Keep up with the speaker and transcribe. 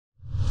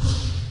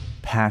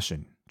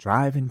passion,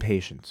 drive, and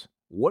patience.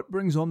 What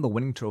brings home the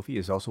winning trophy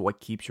is also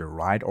what keeps your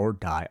ride or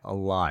die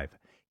alive.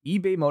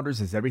 eBay Motors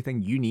has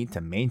everything you need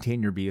to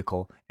maintain your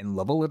vehicle and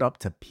level it up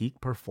to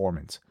peak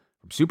performance.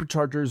 From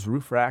superchargers,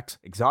 roof racks,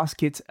 exhaust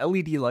kits,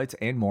 LED lights,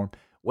 and more,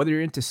 whether you're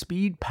into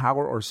speed,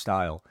 power, or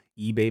style,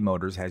 eBay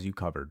Motors has you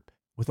covered.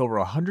 With over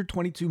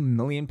 122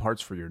 million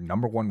parts for your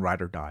number one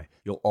ride or die,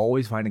 you'll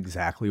always find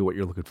exactly what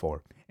you're looking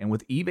for. And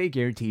with eBay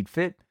Guaranteed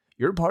Fit,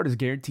 your part is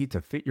guaranteed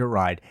to fit your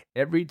ride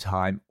every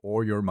time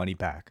or your money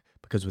back.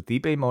 Because with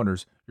eBay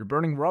Motors, you're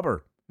burning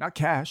rubber, not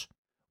cash.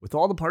 With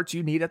all the parts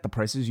you need at the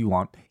prices you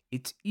want,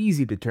 it's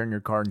easy to turn your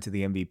car into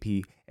the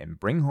MVP and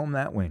bring home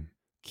that win.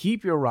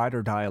 Keep your ride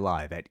or die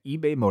alive at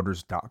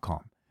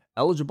ebaymotors.com.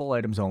 Eligible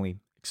items only.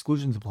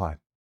 Exclusions apply.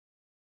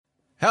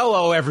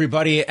 Hello,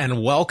 everybody,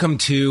 and welcome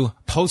to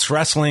Post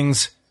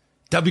Wrestling's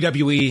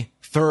WWE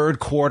third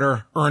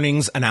quarter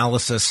earnings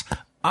analysis.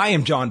 I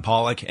am John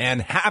Pollock,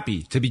 and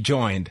happy to be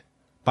joined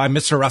by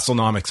Mr.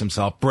 WrestleNomics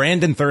himself,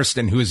 Brandon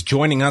Thurston, who is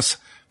joining us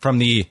from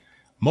the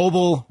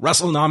mobile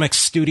WrestleNomics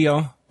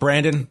studio.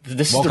 Brandon,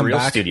 this welcome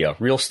is the back.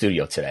 real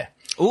studio today.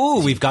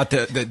 Ooh, we've got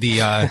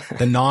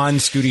the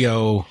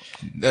non-studio,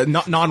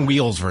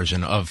 non-wheels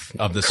version of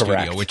the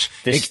studio, which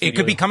it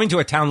could be coming to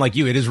a town like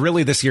you. It is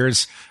really this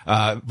year's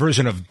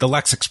version of the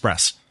Lex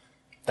Express.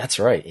 That's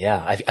right.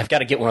 Yeah, I've got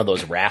to get one of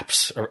those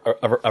wraps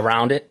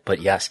around it.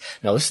 But yes,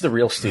 no, this is the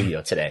real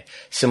studio today.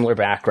 Similar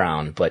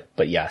background,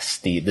 but yes,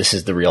 this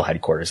is the real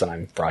headquarters that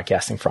I'm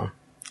broadcasting from.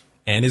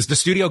 And is the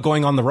studio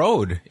going on the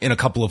road in a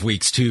couple of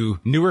weeks to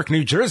Newark,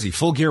 New Jersey,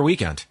 Full Gear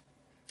Weekend?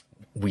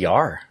 We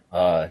are.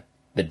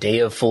 The day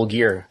of Full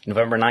Gear,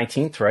 November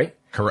 19th, right?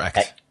 Correct.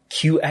 At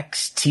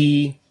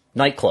QXT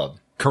Nightclub.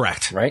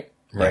 Correct. Right?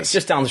 Right. Yes.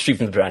 Just down the street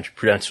from the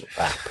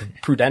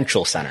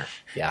Prudential Center.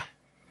 Yeah.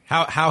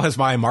 How has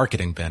my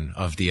marketing been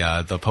of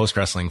the Post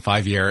Wrestling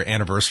 5-year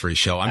anniversary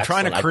show? I'm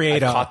Excellent. trying to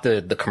create I caught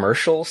the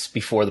commercials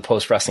before the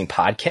Post Wrestling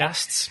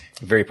podcasts.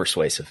 Very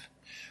persuasive.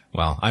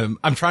 Well,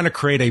 I'm trying to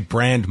create a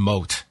brand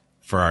moat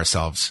for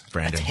ourselves,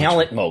 Brandon. A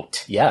talent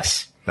moat.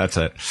 Yes. That's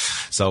it.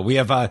 So we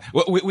have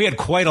we had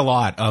quite a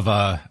lot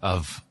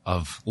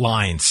of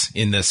lines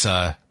in this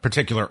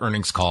particular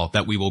earnings call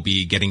that we will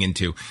be getting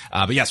into.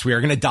 But yes, we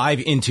are going to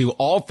dive into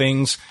all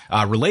things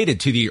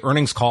related to the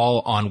earnings call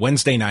on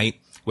Wednesday night,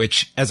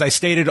 which, as I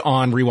stated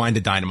on Rewind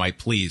to Dynamite,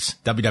 please,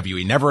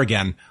 WWE, never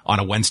again on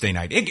a Wednesday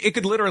night. It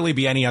could literally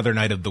be any other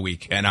night of the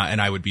week, and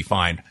I would be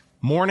fine.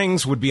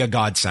 Mornings would be a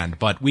godsend,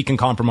 but we can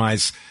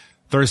compromise.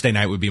 Thursday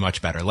night would be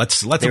much better.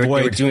 Let's avoid. They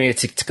were doing it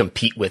to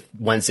compete with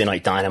Wednesday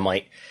Night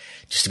Dynamite,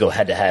 just to go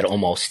head to head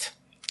almost.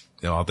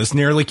 Well, this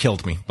nearly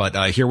killed me,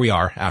 but here we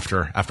are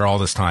after all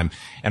this time.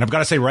 And I've got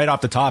to say right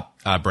off the top,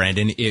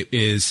 Brandon, it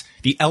is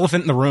the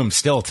elephant in the room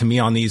still to me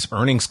on these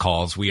earnings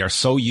calls. We are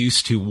so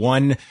used to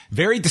one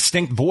very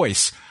distinct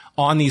voice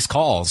on these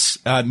calls.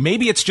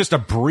 Maybe it's just a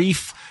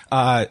brief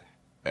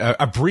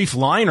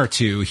line or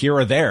two here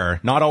or there,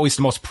 not always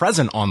the most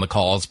present on the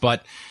calls,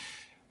 but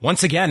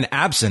once again,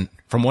 absent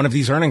from one of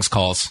these earnings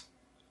calls,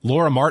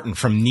 Laura Martin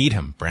from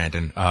Needham,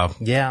 Brandon.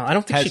 Yeah, I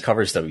don't think she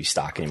covers W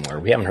stock anymore.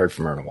 We haven't heard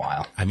from her in a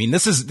while. I mean,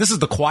 this is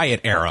the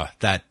quiet era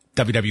that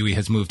WWE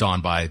has moved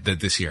on by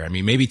this year. I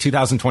mean, maybe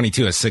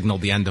 2022 has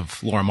signaled the end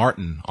of Laura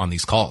Martin on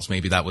these calls.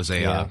 Maybe that was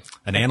an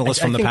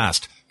analyst from the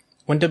past.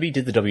 When W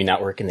did the W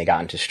Network and they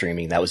got into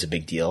streaming, that was a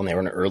big deal, and they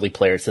were an early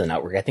player to the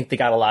network. I think they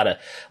got a lot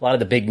of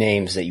the big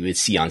names that you would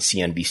see on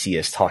CNBC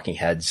as talking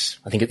heads.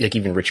 I think like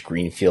even Rich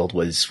Greenfield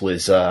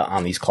was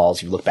on these calls.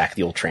 If you look back at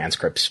the old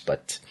transcripts,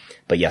 but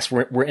yes,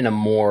 we're in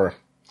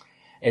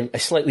a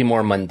slightly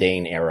more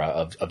mundane era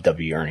of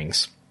W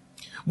earnings.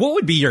 What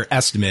would be your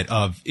estimate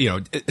of,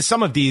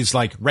 some of these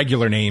like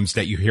regular names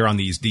that you hear on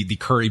these, the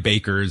Curry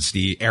Bakers,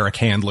 the Eric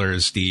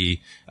Handlers, the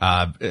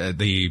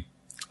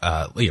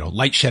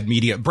Light Shed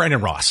Media,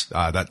 Brandon Ross,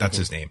 that's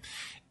his name.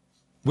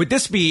 Would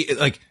this be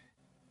like,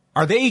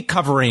 are they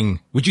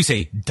covering, would you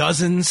say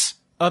dozens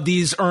of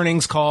these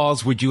earnings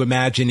calls? Would you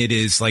imagine it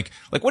is like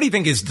what do you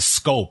think is the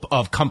scope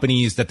of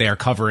companies that they are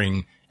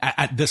covering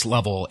at this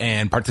level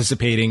and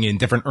participating in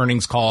different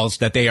earnings calls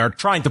that they are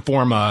trying to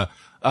form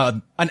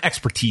an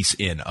expertise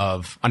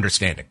of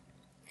understanding?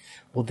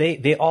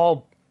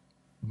 Well,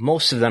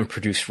 most of them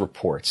produce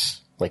reports,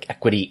 like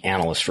equity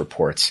analyst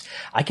reports.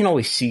 I can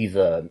always see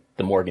the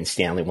Morgan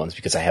Stanley ones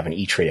because I have an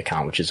E-Trade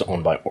account, which is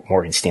owned by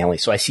Morgan Stanley.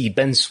 So I see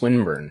Ben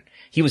Swinburne.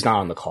 He was not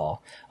on the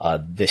call,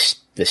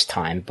 this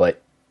time,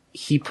 but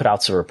he put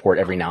out a report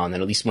every now and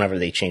then, at least whenever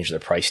they change their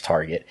price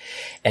target.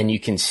 And you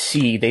can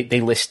see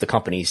they list the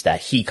companies that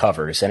he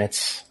covers, and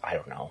it's, I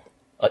don't know,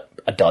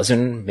 a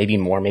dozen, maybe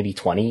more, maybe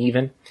 20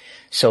 even.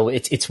 So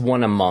it's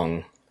one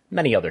among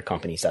many other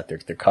companies that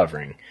they're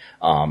covering.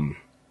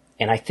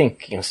 And I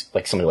think,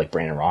 like somebody like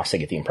Brandon Ross, I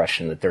get the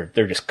impression that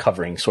they're just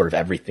covering sort of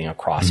everything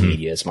across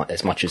media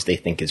as much as they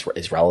think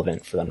is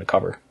relevant for them to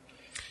cover.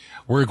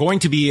 We're going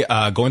to be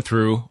going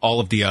through all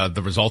of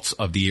the results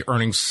of the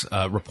earnings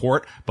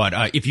report.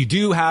 But if you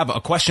do have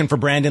a question for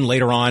Brandon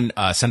later on,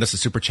 send us a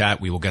super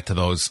chat. We will get to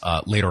those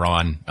later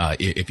on.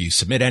 If you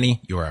submit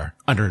any, you are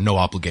under no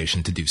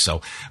obligation to do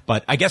so.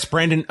 But I guess,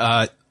 Brandon,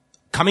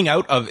 coming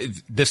out of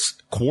this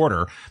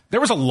quarter,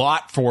 there was a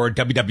lot for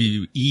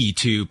WWE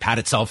to pat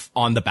itself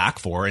on the back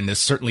for, and this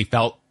certainly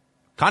felt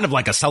kind of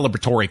like a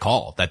celebratory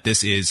call that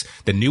this is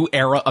the new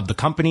era of the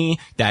company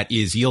that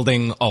is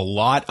yielding a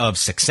lot of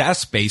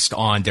success based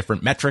on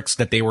different metrics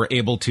that they were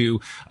able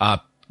to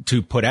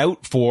put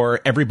out for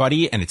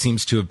everybody. And it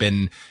seems to have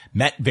been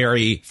met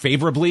very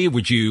favorably.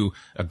 Would you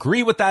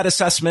agree with that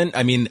assessment?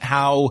 I mean,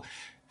 how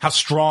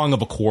strong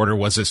of a quarter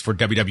was this for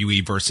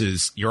WWE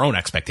versus your own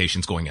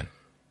expectations going in?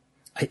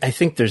 I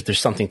think there's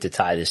something to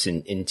tie this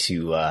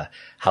into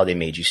how they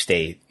made you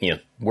stay,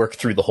 work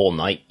through the whole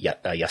night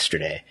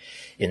yesterday,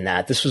 in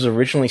that this was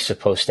originally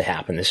supposed to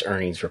happen. This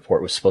earnings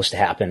report was supposed to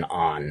happen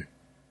on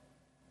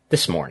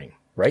this morning,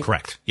 right?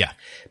 Correct. Yeah.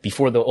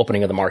 Before the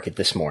opening of the market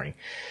this morning.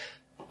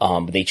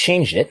 They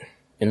changed it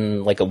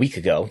in like a week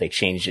ago. They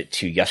changed it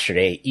to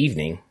yesterday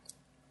evening.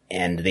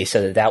 And they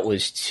said that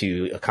was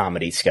to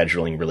accommodate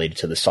scheduling related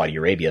to the Saudi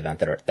Arabia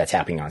event that's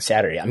happening on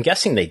Saturday. I'm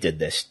guessing they did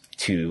this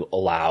to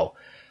allow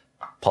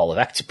Paul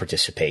Levesque to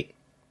participate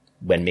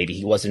when maybe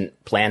he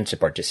wasn't planned to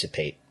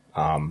participate.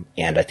 And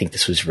I think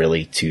this was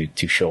really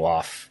to show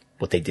off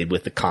what they did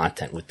with the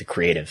content, with the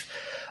creative.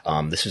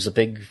 This was a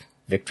big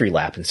victory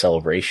lap and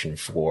celebration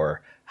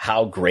for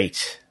how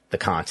great the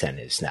content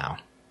is now,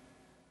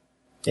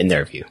 in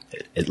their view,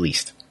 at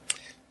least.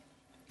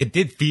 It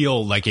did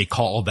feel like a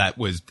call that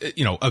was,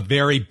 a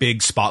very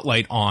big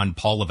spotlight on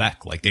Paul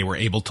Levesque. Like they were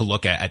able to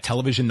look at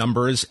television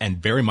numbers and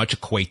very much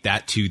equate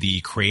that to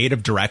the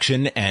creative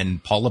direction,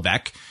 and Paul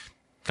Levesque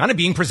kind of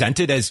being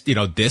presented as,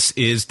 this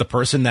is the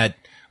person that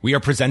we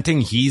are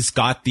presenting. He's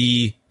got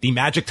the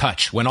magic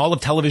touch. When all of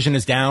television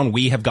is down,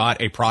 we have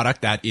got a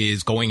product that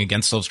is going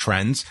against those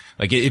trends.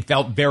 Like it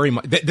felt very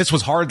much, this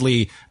was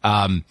hardly,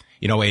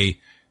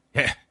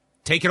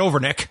 take it over,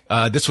 Nick.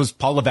 This was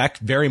Paul Levesque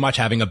very much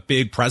having a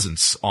big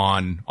presence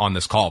on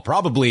this call.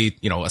 Probably,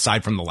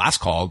 aside from the last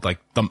call, like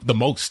the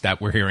most that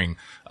we're hearing,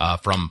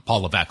 from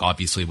Paul Levesque,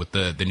 obviously with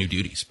the new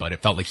duties, but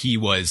it felt like he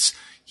was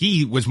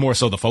more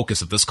so the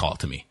focus of this call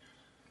to me.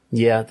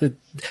 Yeah.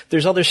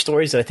 There's other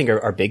stories that I think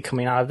are big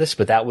coming out of this,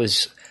 but that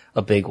was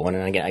a big one.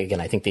 And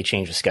again, I think they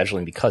changed the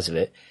scheduling because of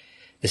it.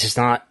 This is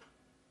not,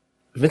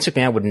 Vince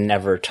McMahon would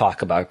never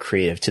talk about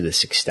creative to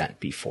this extent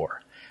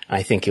before.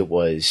 I think it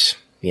was,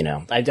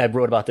 I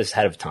wrote about this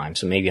ahead of time,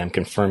 so maybe I'm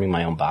confirming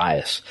my own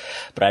bias,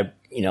 but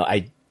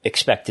I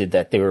expected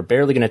that they were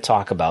barely going to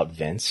talk about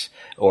Vince,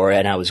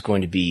 and I was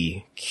going to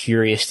be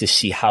curious to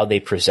see how they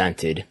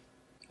presented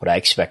what I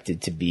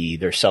expected to be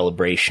their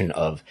celebration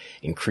of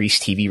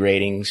increased TV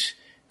ratings,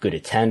 good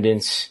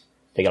attendance.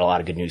 They got a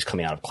lot of good news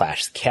coming out of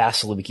Clash of the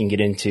Castle that we can get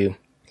into,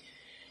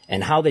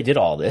 and how they did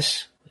all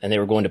this. And they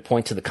were going to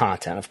point to the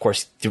content. Of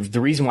course,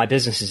 the reason why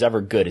business is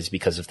ever good is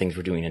because of things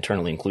we're doing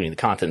internally, including the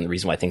content. And the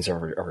reason why things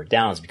are ever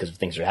down is because of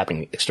things that are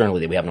happening externally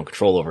that we have no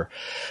control over.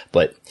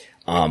 But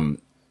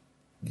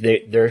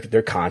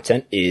their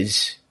content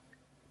is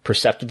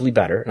perceptibly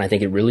better, and I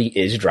think it really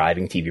is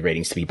driving TV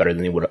ratings to be better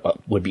than they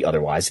would be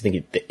otherwise. I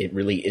think it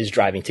really is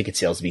driving ticket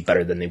sales to be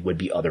better than they would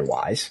be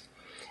otherwise,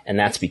 and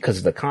that's because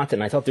of the content.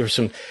 And I thought there were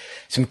some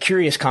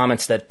curious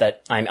comments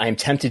that I'm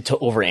tempted to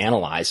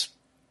overanalyze.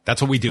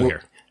 That's what we do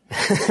here.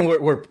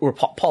 where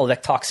Paul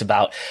Levesque talks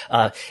about,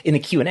 in the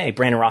Q&A,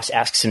 Brandon Ross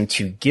asks him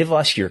to give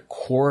us your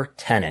core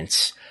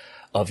tenets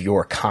of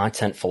your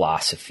content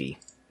philosophy.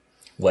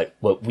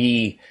 What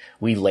we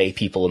lay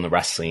people in the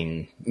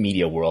wrestling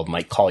media world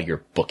might call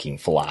your booking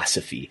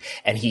philosophy.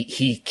 And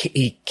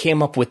he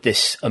came up with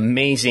this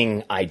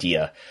amazing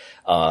idea,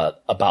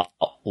 about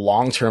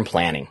long-term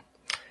planning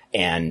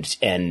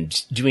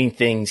and doing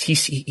things.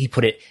 He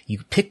put it, you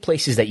pick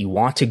places that you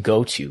want to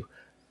go to,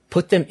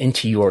 put them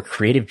into your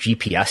creative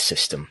GPS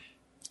system,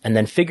 and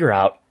then figure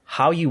out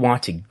how you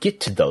want to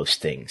get to those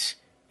things.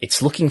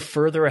 It's looking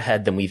further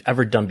ahead than we've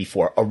ever done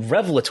before. A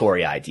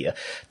revelatory idea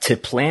to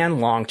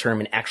plan long-term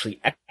and actually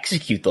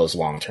execute those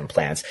long-term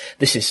plans.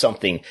 This is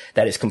something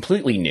that is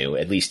completely new,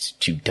 at least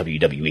to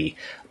WWE.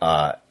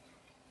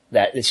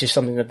 That it's just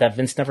something that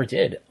Vince never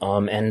did.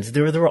 And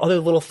there were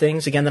other little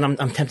things, again, that I'm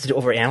tempted to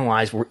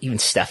overanalyze, where even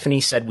Stephanie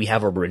said we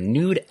have a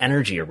renewed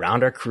energy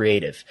around our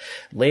creative.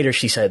 Later,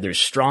 she said there's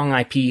strong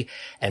IP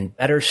and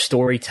better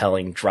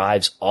storytelling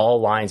drives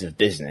all lines of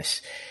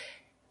business,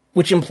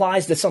 which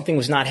implies that something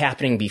was not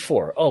happening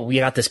before. Oh, we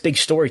got this big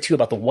story too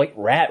about the White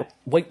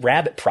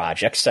Rabbit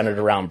project centered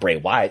around Bray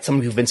Wyatt,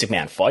 someone who Vince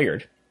McMahon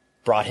fired,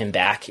 brought him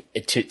back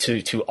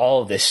to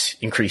all of this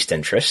increased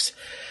interest.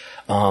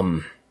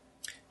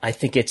 I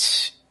think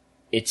it's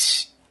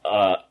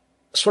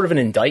sort of an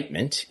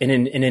indictment in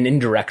an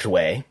indirect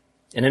way,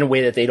 and in a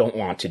way that they don't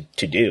want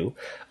to do.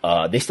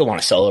 They still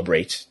want to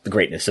celebrate the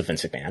greatness of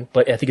Vince McMahon,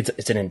 but I think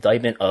it's an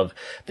indictment of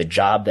the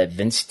job that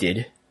Vince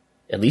did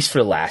at least for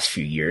the last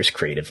few years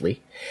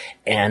creatively,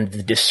 and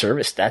the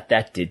disservice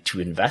that did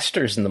to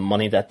investors and the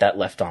money that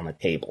left on the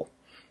table.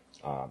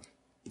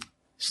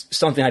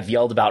 Something I've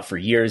yelled about for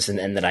years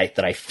and that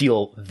I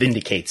feel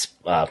vindicates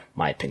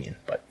my opinion.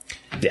 But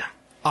yeah.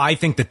 I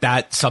think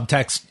that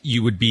subtext,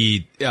 you would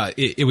be,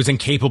 it was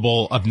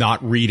incapable of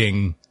not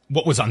reading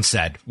what was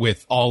unsaid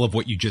with all of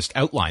what you just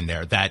outlined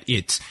there, that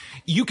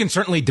you can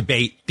certainly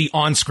debate the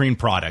on-screen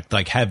product.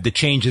 Like, have the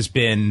changes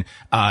been,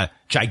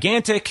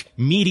 gigantic,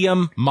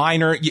 medium,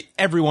 minor?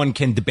 Everyone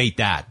can debate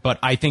that. But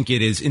I think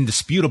it is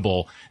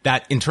indisputable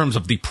that in terms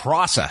of the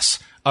process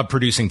of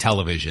producing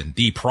television,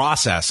 the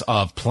process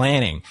of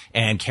planning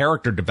and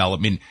character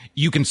development,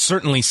 you can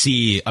certainly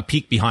see a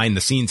peek behind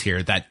the scenes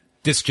here that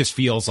this just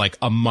feels like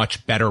a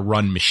much better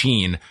run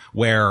machine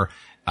where,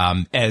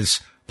 as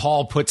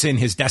Paul puts in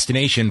his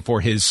destination for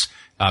his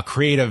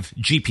creative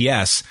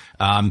GPS,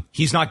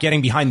 he's not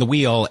getting behind the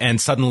wheel and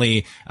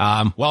suddenly,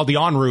 the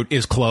en route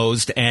is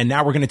closed and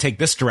now we're going to take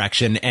this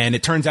direction. And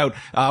it turns out,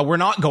 we're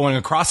not going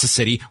across the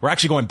city. We're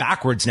actually going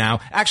backwards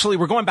now. Actually,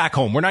 we're going back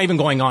home. We're not even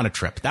going on a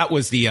trip. That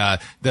was the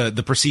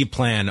perceived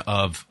plan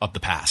of the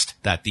past,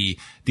 that the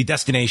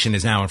destination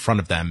is now in front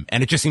of them.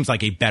 And it just seems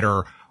like a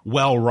better,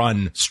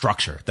 well-run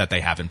structure that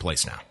they have in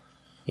place now.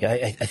 Yeah,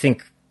 I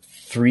think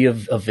three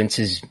of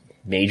Vince's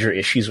major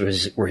issues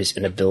were his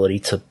inability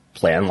to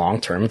plan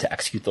long-term, to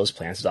execute those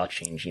plans without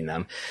changing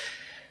them.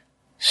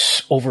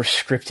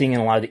 Over-scripting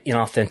and a lot of the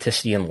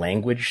inauthenticity in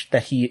language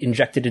that he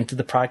injected into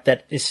the product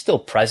that is still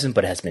present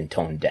but has been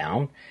toned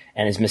down,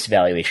 and his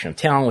misvaluation of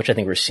talent, which I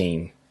think we're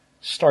seeing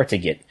start to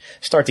get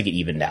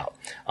evened out.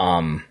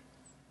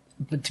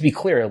 But to be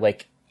clear,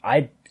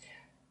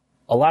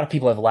 a lot of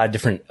people have a lot of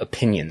different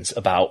opinions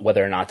about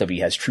whether or not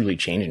WWE has truly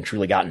changed and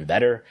truly gotten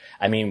better.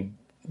 I mean,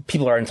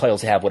 people are entitled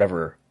to have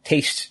whatever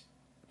taste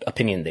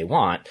opinion they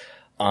want.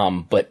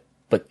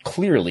 But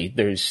clearly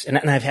and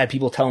I've had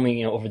people tell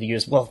me, over the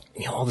years,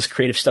 all this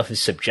creative stuff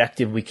is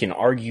subjective. We can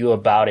argue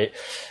about it,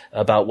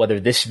 about whether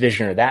this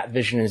vision or that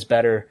vision is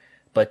better.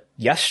 But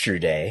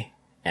yesterday,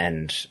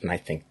 and I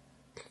think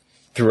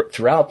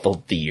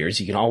throughout the years,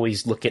 you can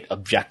always look at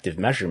objective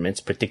measurements,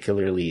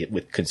 particularly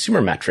with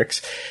consumer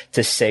metrics,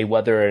 to say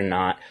whether or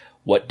not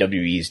what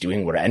WWE is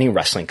doing, what any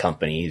wrestling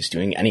company is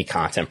doing, any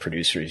content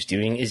producer is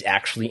doing, is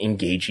actually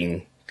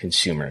engaging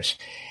consumers.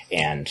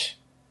 And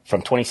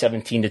from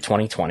 2017 to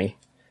 2020,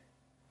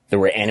 there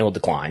were annual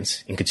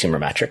declines in consumer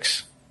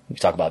metrics. We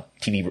talk about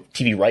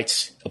TV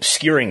rights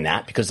obscuring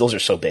that because those are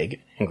so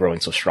big and growing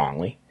so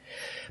strongly.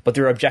 But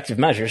there are objective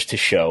measures to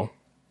show,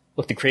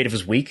 look, the creative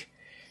was weak,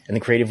 and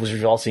the creative was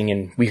resulting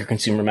in weaker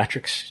consumer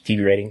metrics,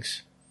 TV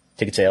ratings,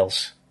 ticket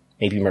sales,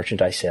 maybe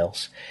merchandise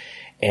sales.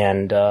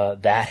 And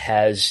that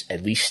has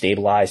at least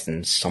stabilized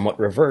and somewhat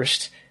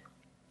reversed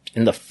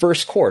in the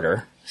first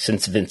quarter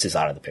since Vince is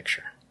out of the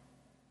picture.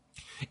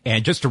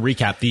 And just to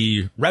recap,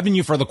 the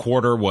revenue for the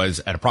quarter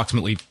was at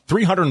approximately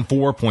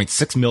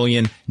 $304.6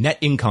 million, net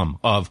income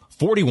of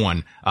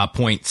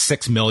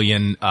 $41.6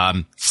 million,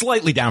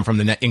 slightly down from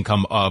the net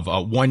income of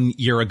 1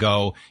 year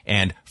ago,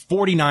 and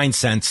 49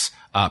 cents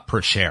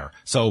per share.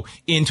 So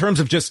in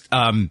terms of just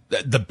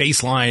the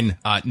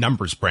baseline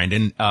numbers,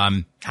 Brandon,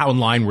 how in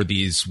line were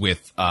these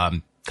with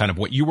kind of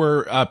what you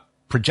were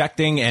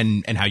projecting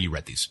and how you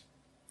read these?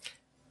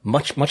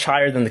 Much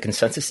higher than the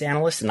consensus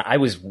analyst, and I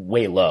was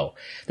way low.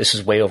 This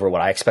was way over what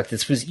I expected.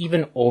 This was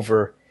even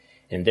over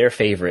in their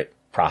favorite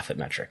profit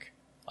metric,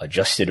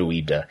 adjusted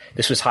OIBDA.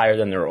 This was higher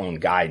than their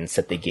own guidance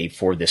that they gave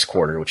for this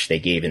quarter, which they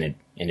gave in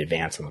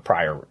advance on the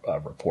prior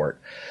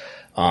report.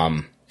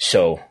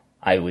 So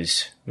I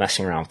was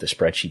messing around with the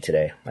spreadsheet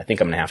today. I think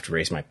I'm going to have to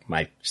raise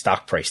my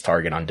stock price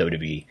target on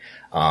WWE.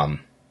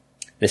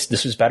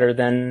 This was better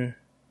than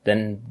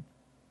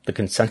the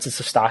consensus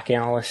of stock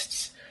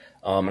analysts.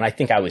 And I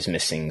think I was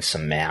missing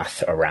some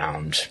math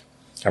around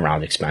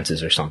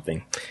expenses or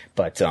something.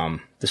 But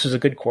this was a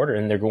good quarter,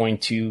 and they're going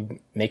to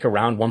make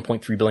around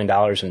 $1.3 billion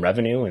in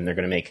revenue, and they're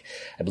going to make,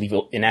 I believe,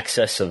 in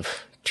excess of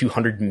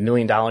 $200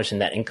 million in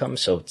net income.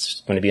 So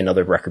it's going to be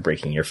another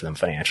record-breaking year for them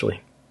financially.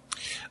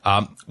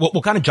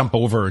 We'll kind of jump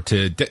over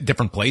to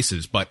different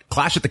places, but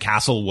Clash at the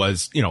Castle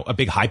was, a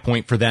big high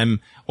point for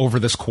them over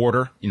this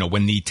quarter.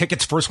 When the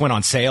tickets first went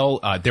on sale,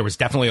 there was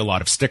definitely a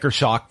lot of sticker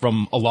shock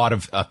from a lot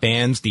of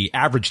fans. The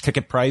average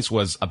ticket price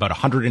was about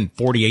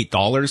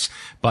 $148,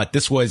 but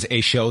this was a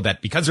show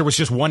that, because there was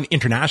just one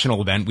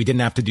international event, we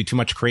didn't have to do too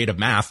much creative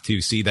math to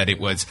see that it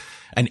was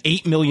an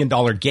 $8 million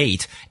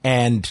gate.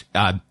 And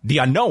the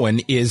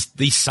unknown is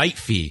the site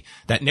fee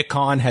that Nick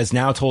Khan has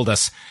now told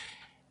us,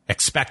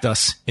 expect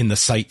us in the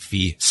site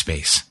fee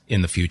space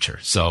in the future.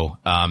 So,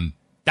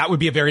 that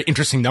would be a very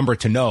interesting number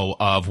to know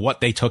of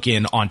what they took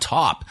in on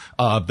top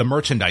of the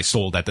merchandise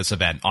sold at this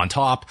event, on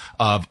top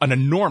of an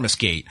enormous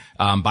gate,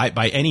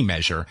 by any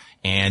measure.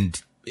 And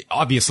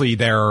obviously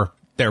their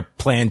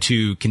plan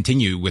to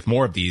continue with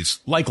more of these,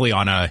 likely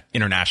on a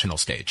international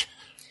stage.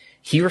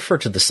 He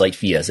referred to the site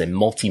fee as a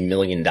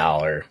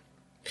multi-million-dollar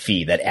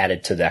fee that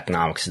added to the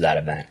economics of that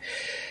event.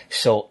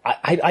 So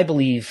I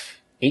believe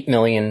 $8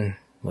 million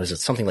was it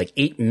something like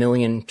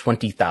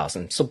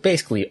 8,020,000. So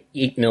basically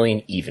 8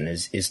 million even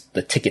is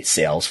the ticket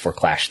sales for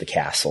Clash the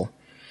Castle.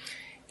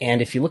 And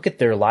if you look at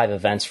their live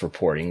events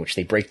reporting, which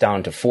they break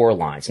down to 4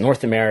 lines,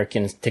 North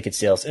American ticket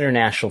sales,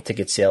 international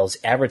ticket sales,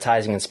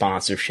 advertising and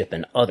sponsorship,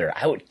 and other,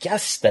 I would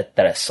guess that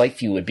a site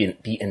view would be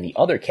in the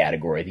other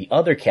category. The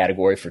other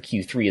category for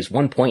Q3 is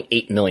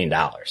 $1.8 million. So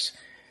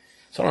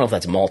I don't know if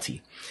that's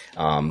multi.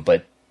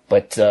 But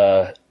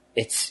that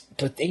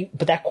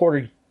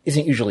quarter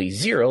isn't usually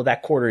 0.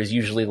 That quarter is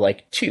usually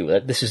like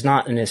 2. This is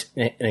not an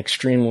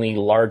extremely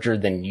larger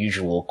than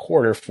usual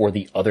quarter for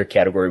the other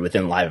category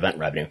within live event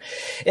revenue.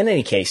 In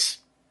any case,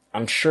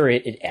 I'm sure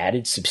it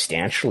added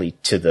substantially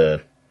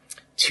to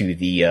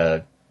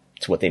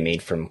what they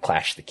made from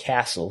Clash the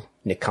Castle.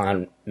 Nick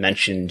Khan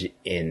mentioned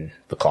in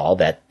the call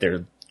that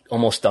they're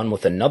almost done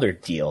with another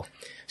deal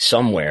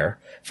somewhere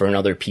for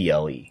another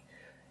PLE.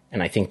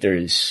 And I think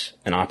there's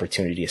an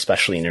opportunity,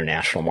 especially in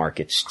international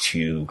markets,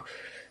 to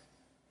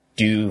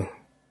do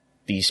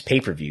these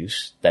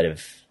pay-per-views that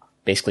have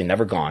basically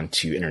never gone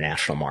to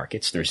international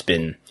markets. There's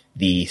been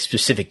the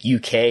specific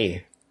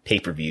UK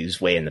pay-per-views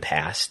way in the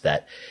past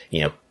that,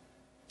 you know,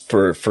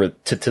 to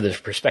the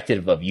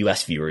perspective of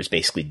US viewers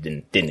basically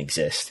didn't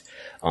exist.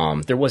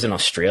 There was an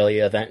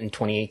Australia event in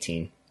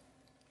 2018,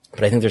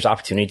 but I think there's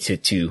opportunity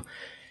to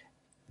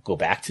go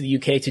back to the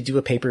UK to do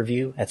a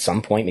pay-per-view at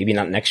some point, maybe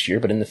not next year,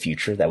 but in the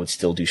future that would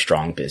still do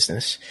strong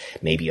business.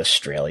 Maybe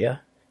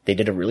Australia. They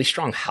did a really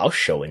strong house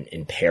show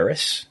in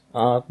Paris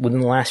within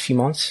the last few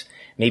months.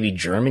 Maybe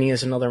Germany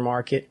is another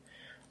market.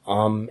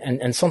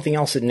 And something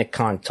else that Nick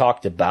Khan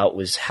talked about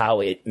was how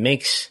it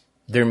makes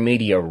their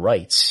media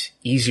rights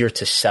easier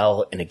to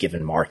sell in a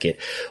given market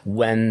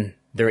when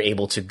they're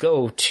able to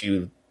go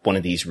to one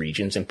of these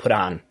regions and put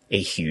on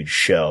a huge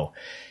show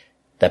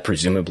that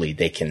presumably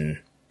they can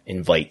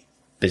invite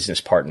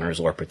business partners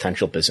or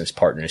potential business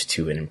partners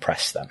to and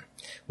impress them,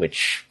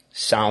 which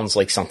sounds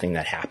like something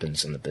that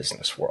happens in the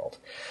business world.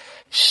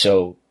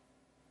 So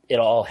it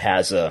all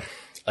has a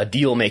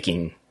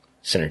deal-making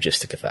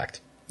synergistic effect.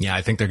 Yeah,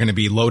 I think they're going to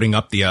be loading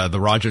up the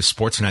Rogers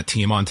Sportsnet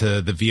team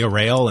onto the Via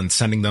Rail and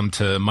sending them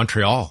to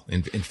Montreal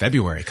in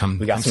February.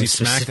 We got some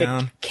specific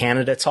SmackDown.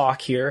 Canada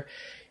talk here.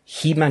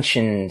 He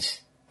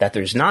mentioned that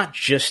there's not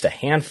just a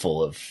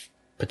handful of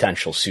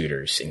potential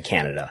suitors in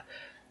Canada,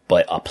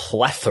 but a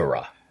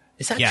plethora.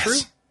 Is that true?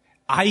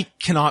 I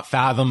cannot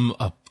fathom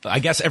I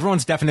guess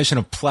everyone's definition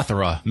of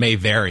plethora may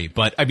vary,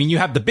 but I mean, you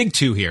have the big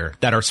two here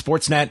that are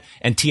Sportsnet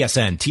and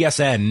TSN.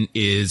 TSN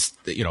is,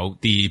 you know,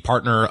 the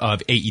partner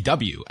of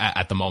AEW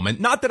at the moment.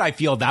 Not that I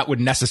feel that would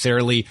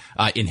necessarily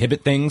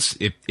inhibit things.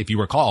 If you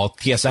recall,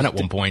 TSN at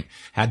one point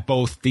had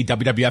both the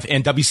WWF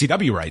and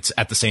WCW rights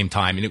at the same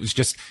time, and it was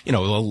just, you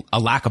know, a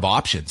lack of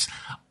options.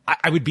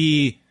 I would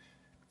be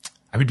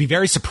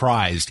very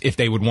surprised if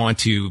they would want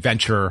to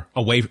venture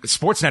away.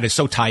 Sportsnet is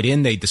so tied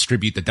in. They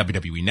distribute the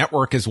WWE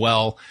network as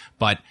well.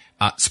 But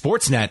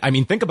Sportsnet, I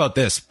mean, think about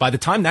this. By the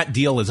time that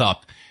deal is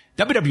up,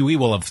 WWE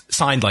will have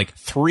signed like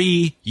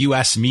 3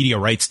 U.S. media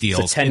rights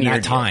deals in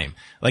that time.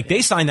 Like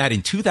they signed that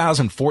in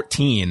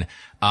 2014,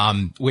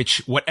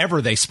 which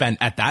whatever they spent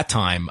at that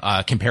time,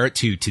 compare it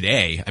to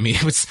today. I mean,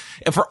 it was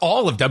for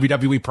all of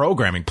WWE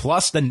programming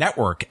plus the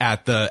network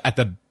at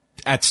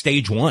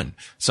stage 1.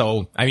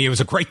 So, I mean, it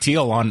was a great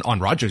deal on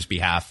Rogers'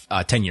 behalf,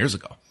 10 years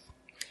ago.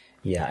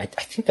 Yeah, I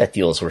think that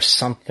deal is worth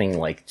something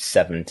like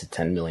 $7 to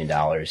 $10 million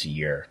a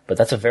year, but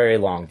that's a very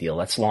long deal.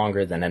 That's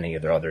longer than any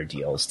of their other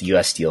deals. The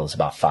US deal is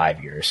about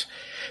 5 years.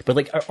 But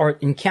like,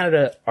 in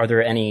Canada, are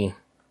there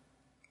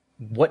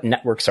what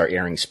networks are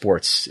airing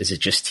sports? Is it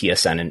just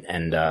TSN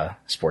and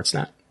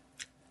Sportsnet?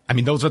 I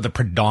mean, those are the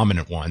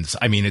predominant ones.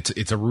 I mean,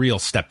 it's a real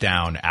step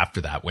down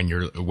after that when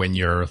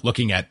you're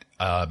looking at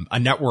a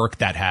network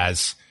that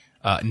has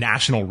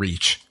national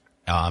reach.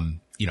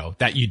 You know,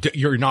 that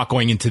you're not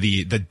going into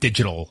the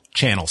digital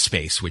channel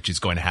space, which is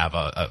going to have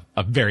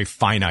a very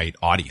finite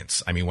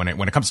audience. I mean, when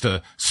it comes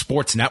to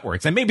sports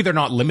networks, and maybe they're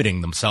not limiting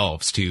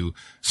themselves to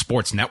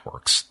sports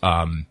networks.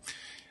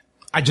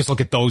 I just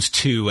look at those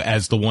two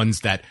as the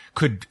ones that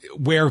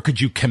where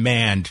could you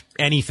command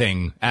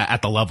anything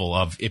at the level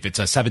of, if it's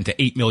a $7 to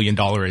 $8 million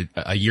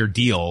a year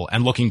deal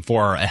and looking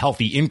for a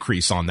healthy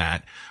increase on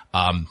that.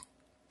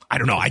 I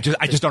don't know. I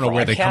just don't know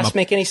where they come up.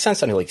 Make any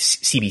sense? I mean, like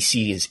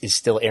CBC is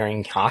still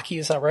airing hockey.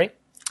 Is that right?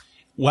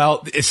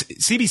 Well,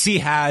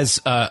 CBC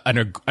has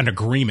an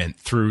agreement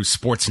through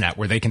Sportsnet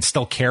where they can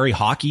still carry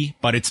hockey,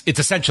 but it's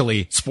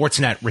essentially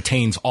Sportsnet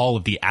retains all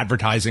of the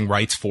advertising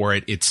rights for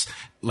it. It's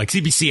like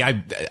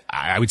CBC.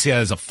 I would say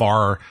that is a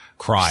far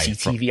cry.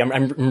 CTV.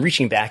 I'm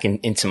reaching back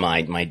into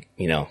my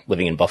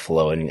living in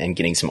Buffalo and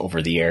getting some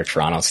over the air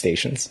Toronto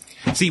stations.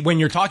 See, when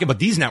you're talking about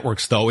these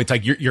networks, though, it's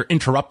like you're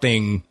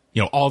interrupting,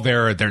 you know, all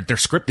their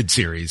scripted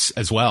series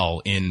as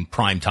well in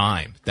prime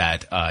time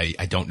that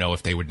I don't know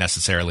if they would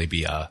necessarily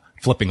be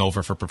flipping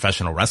over for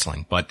professional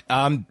wrestling. But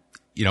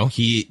you know,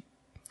 he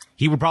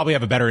would probably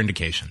have a better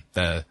indication.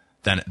 The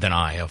than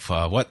I of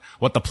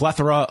what the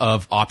plethora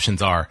of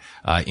options are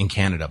in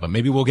Canada. But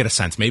maybe we'll get a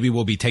sense. Maybe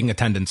we'll be taking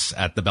attendance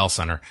at the Bell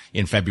Center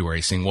in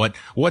February, seeing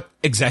what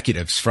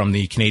executives from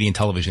the Canadian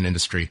television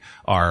industry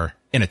are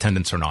in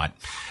attendance or not.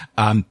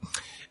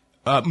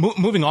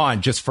 Moving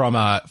on, just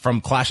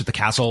from Clash at the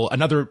Castle,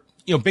 another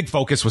big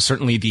focus was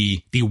certainly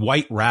the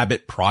White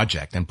Rabbit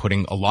project and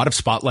putting a lot of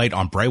spotlight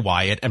on Bray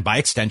Wyatt and by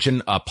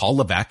extension, Paul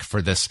Levesque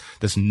for this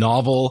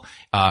novel,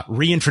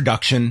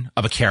 reintroduction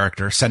of a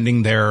character,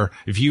 sending their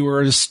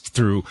viewers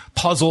through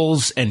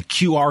puzzles and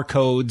QR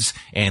codes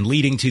and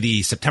leading to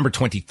the September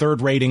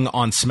 23rd rating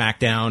on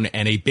SmackDown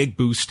and a big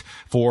boost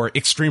for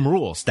Extreme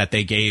Rules that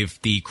they gave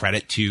the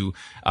credit to,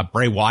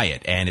 Bray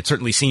Wyatt. And it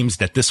certainly seems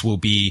that this will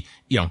be,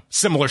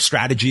 similar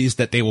strategies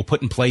that they will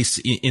put in place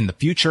in the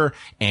future.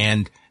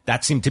 And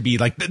that seemed to be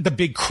like the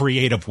big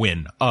creative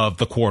win of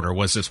the quarter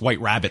was this White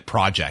Rabbit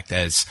project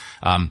as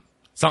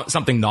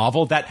something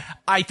novel that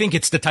I think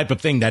it's the type of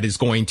thing that is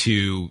going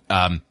to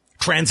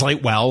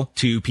translate well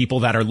to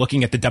people that are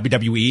looking at the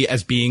WWE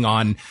as being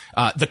on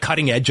the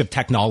cutting edge of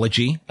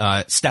technology.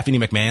 Stephanie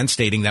McMahon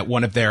stating that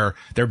one of their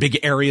big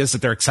areas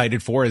that they're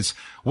excited for is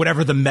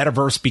whatever the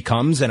metaverse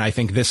becomes, and I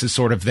think this is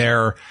sort of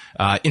their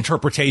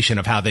interpretation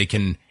of how they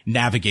can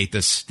navigate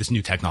this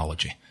new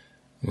technology.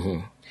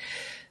 Mm-hmm.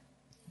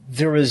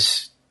 There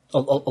was a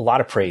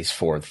lot of praise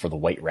for the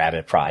White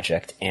Rabbit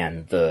project,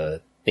 and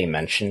they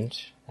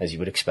mentioned, as you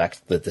would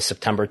expect, the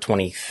September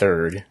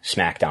 23rd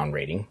SmackDown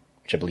rating,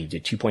 which I believe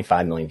did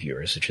 2.5 million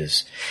viewers, which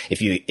is,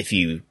 if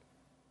you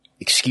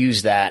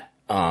excuse that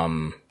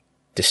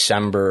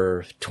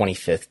December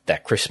 25th,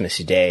 that Christmas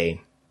Day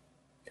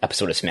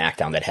episode of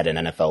SmackDown that had an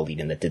NFL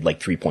lead in that did like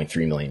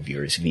 3.3 million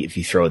viewers, if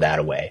you throw that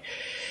away,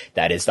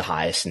 that is the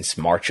highest since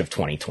March of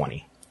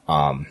 2020.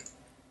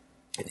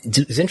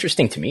 It's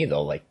interesting to me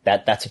though, like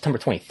that September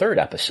 23rd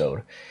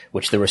episode,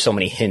 which there were so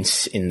many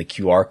hints in the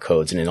QR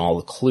codes and in all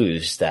the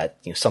clues that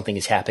something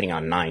is happening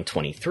on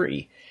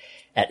 9/23.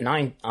 At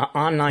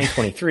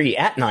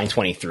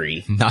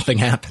 9/23, nothing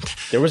happened.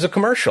 There was a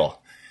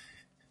commercial.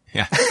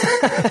 Yeah.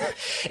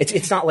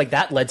 It's not like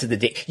that led to the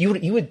day.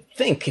 You would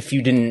think if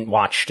you didn't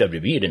watch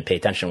WWE, you didn't pay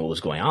attention to what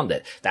was going on,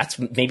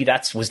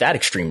 was that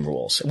Extreme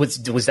Rules?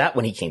 Was that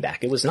when he came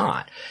back? It was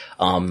not.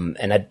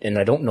 And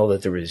I don't know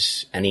that there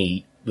was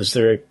any. Was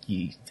there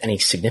any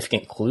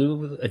significant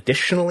clue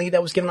additionally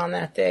that was given on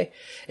that day?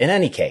 In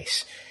any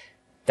case,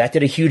 that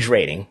did a huge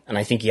rating, and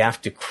I think you have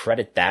to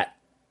credit that.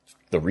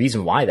 The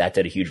reason why that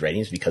did a huge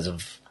rating is because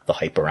of the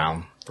hype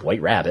around the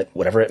White Rabbit,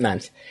 whatever it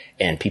meant,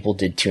 and people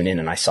did tune in,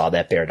 and I saw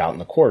that bared out in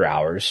the quarter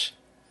hours,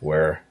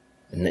 where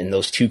in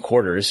those two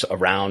quarters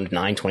around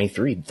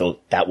 9/23,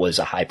 that was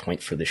a high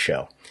point for the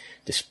show.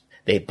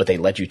 But they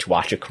led you to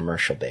watch a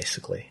commercial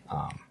basically.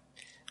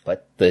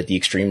 But the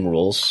Extreme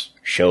Rules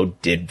show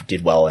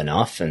did well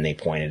enough, and they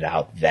pointed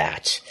out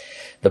that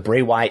the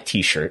Bray Wyatt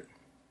t-shirt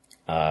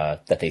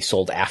that they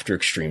sold after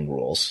Extreme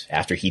Rules,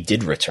 after he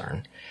did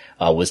return,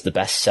 was the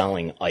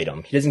best-selling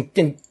item.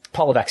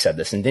 Paul Levesque said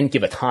this and didn't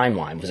give a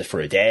timeline. Was it for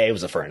a day?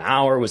 Was it for an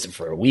hour? Was it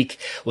for a week?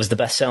 Was the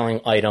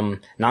best-selling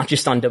item not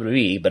just on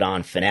WWE, but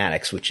on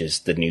Fanatics, which is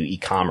the new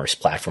e-commerce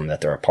platform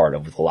that they're a part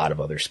of with a lot of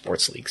other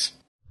sports leagues.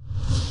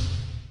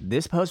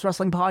 This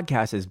post-wrestling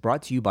podcast is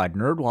brought to you by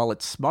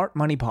NerdWallet's Smart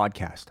Money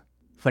Podcast.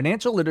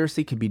 Financial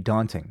literacy can be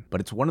daunting, but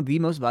it's one of the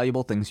most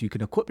valuable things you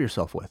can equip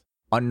yourself with.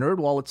 On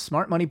NerdWallet's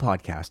Smart Money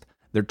Podcast,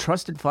 their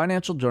trusted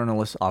financial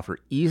journalists offer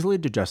easily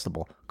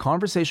digestible,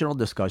 conversational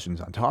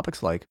discussions on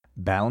topics like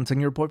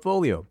balancing your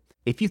portfolio.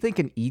 If you think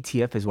an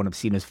ETF is one of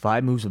Cena's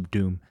 5 moves of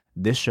doom,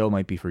 this show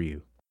might be for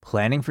you.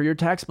 Planning for your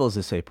tax bills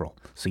this April,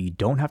 so you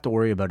don't have to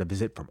worry about a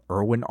visit from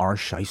Erwin R.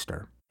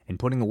 Shyster. And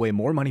putting away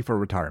more money for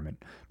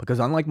retirement, because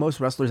unlike most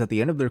wrestlers at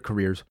the end of their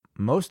careers,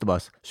 most of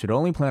us should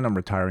only plan on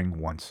retiring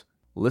once.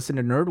 Listen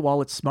to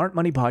NerdWallet's Smart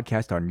Money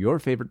Podcast on your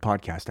favorite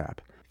podcast app.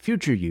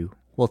 Future you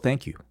will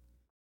thank you.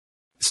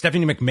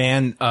 Stephanie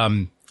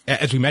McMahon,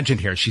 as we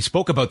mentioned here, she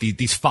spoke about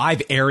these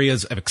 5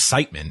 areas of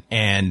excitement,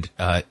 and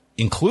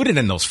included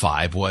in those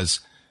 5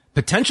 was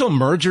potential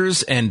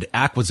mergers and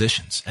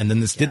acquisitions. And then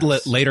this did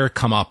later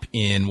come up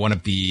in one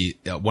of the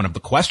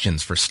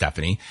questions for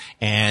Stephanie,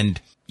 and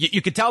you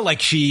could tell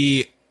like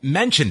she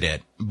mentioned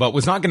it, but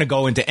was not going to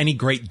go into any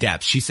great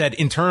depth. She said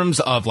in terms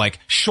of like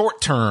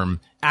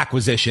short-term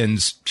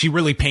acquisitions, she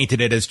really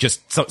painted it as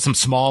just some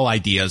small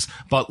ideas,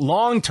 but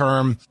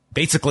long-term,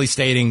 basically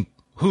stating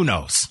who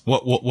knows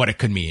what it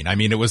could mean. I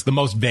mean, it was the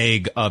most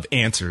vague of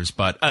answers,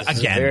 but It's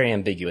again, a very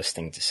ambiguous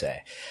thing to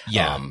say.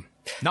 Yeah.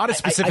 Not as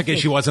specific as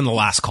she was in the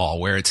last call,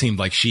 where it seemed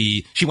like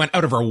she went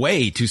out of her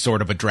way to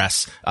sort of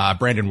address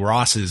Brandon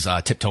Ross's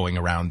tiptoeing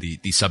around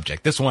the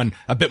subject. This one,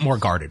 a bit more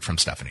guarded from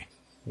Stephanie.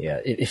 Yeah,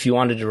 if you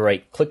wanted to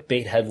write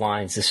clickbait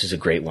headlines, this is a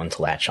great one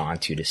to latch on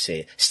to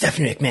say,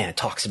 Stephanie McMahon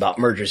talks about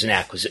mergers and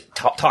acquisitions,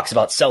 talks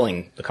about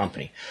selling the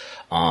company.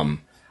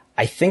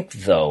 I think,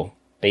 though,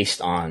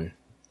 based on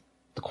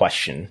the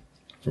question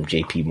from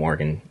JP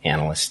Morgan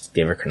analyst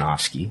David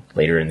Karnofsky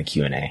later in the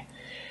Q&A,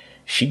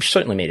 she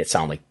certainly made it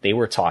sound like they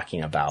were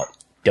talking about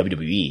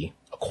WWE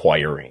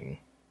acquiring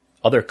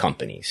other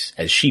companies,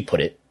 as she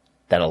put it,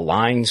 that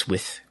aligns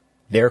with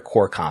their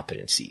core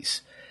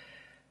competencies.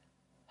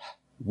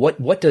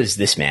 What does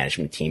this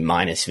management team,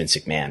 minus Vince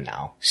McMahon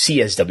now,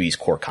 see as WWE's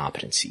core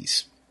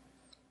competencies?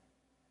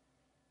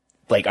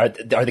 Like, are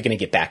they going to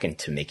get back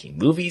into making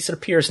movies? It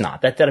appears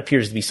not. That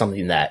appears to be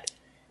something that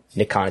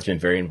Nick Khan has been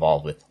very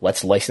involved with.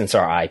 Let's license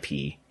our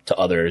IP to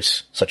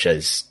others, such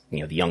as,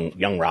 the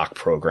Young Rock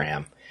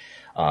program.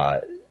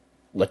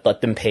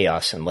 Let them pay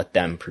us and let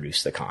them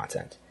produce the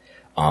content.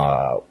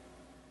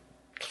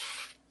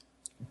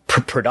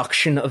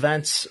 Production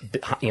events,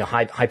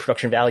 high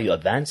production value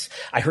events.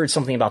 I heard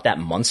something about that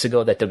months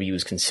ago that WWE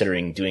was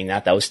considering doing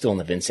that. That was still in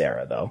the Vince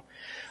era, though.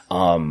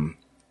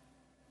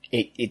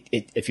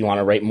 If you want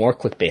to write more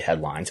clickbait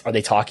headlines, are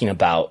they talking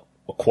about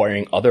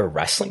acquiring other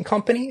wrestling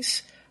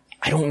companies?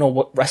 I don't know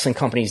what wrestling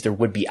companies there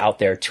would be out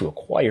there to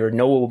acquire.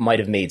 Noah might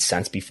have made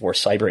sense before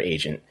Cyber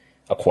Agent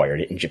acquired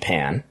it in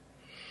Japan.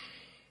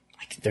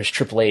 There's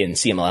AAA and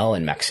CMLL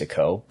in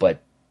Mexico,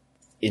 but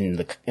in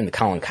the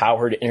Colin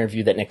Cowherd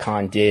interview that Nick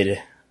Khan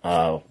did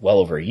well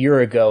over a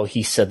year ago,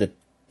 he said that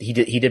he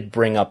did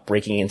bring up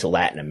breaking into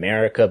Latin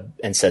America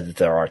and said that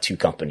there are 2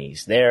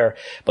 companies there,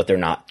 but they're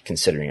not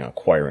considering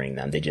acquiring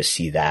them. They just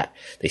see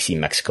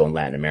Mexico and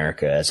Latin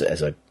America as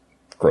a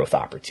growth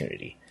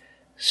opportunity.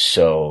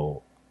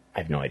 So I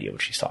have no idea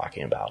what she's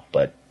talking about,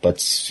 but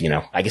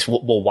I guess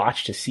we'll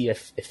watch to see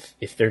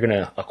if they're going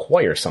to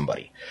acquire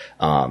somebody.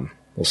 We'll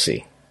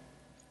see.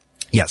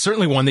 Yeah,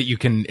 certainly one that you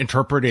can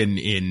interpret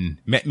in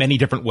many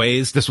different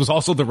ways. This was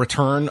also the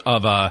return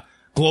of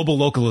global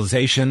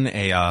localization,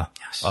 a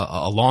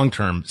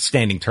long-term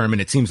standing term, and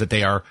it seems that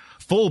they are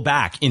full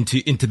back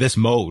into this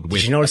mode.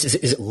 Did you notice,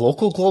 is it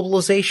local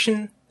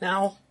globalization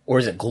now, or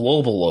is it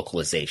global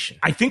localization?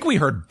 I think we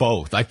heard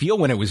both. I feel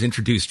when it was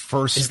introduced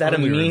first. Is that a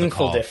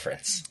meaningful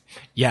difference?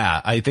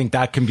 Yeah, I think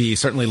that can be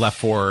certainly left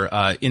for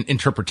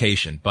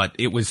interpretation. But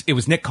it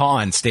was Nick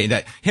Khan stating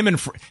that him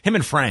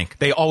and Frank,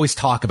 they always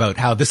talk about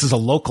how this is a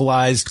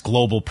localized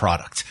global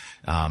product.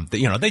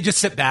 They just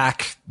sit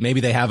back,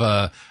 maybe they have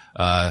a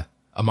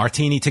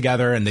martini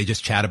together, and they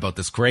just chat about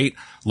this great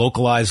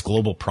localized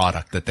global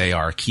product that they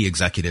are key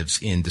executives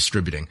in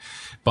distributing.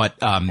 But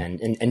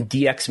and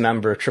DX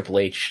member Triple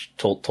H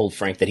told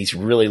Frank that he's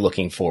really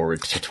looking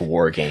forward to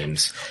War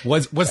Games.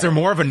 Was there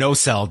more of a no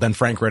sell than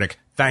Frank Riddick?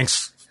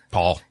 Thanks,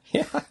 Paul.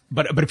 Yeah.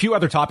 But a few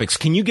other topics.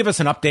 Can you give us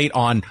an update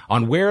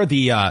on where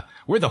the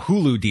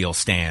Hulu deal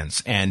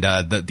stands and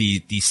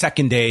the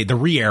second day, the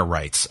re-air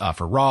rights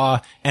for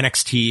Raw,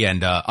 NXT,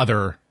 and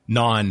other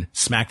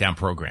non-SmackDown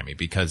programming,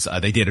 because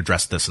they did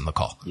address this in the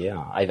call.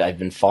 Yeah, I've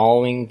been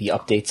following the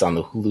updates on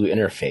the Hulu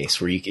interface,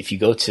 where if you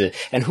go to,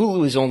 and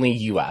Hulu is only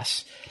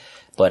US,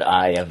 but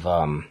I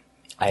signed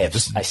up.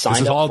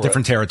 This is all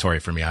different territory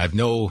for me. I have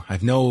no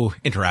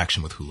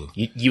interaction with Hulu.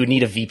 You would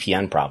need a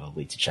VPN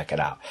probably to check it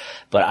out.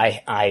 But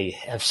I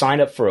have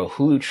signed up for a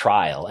Hulu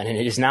trial, and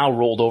it is now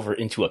rolled over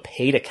into a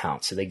paid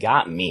account. So they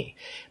got me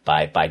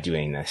by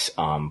doing this.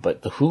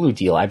 But the Hulu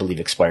deal, I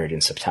believe, expired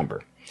in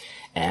September.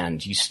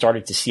 And you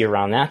started to see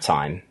around that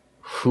time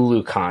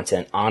WWE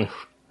content on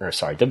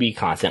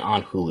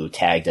Hulu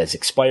tagged as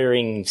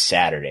expiring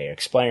Saturday, or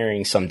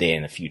expiring someday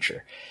in the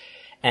future.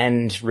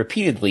 And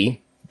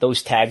repeatedly,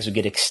 those tags would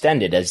get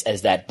extended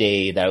as that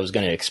day that it was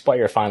going to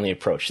expire finally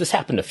approached. This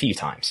happened a few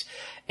times.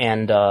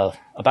 And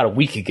about a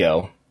week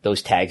ago,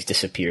 those tags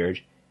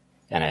disappeared,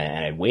 and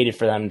I waited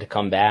for them to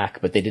come back,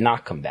 but they did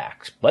not come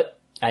back. But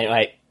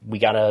we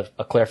got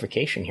a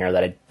clarification here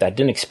that I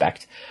didn't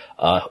expect.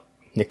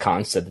 Nick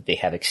Khan said that they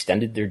have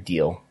extended their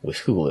deal with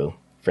Hulu.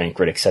 Frank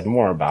Riddick said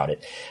more about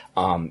it.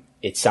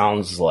 It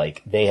sounds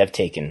like they have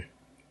taken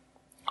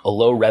a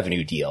low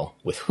revenue deal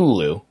with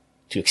Hulu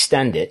to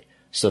extend it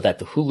so that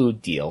the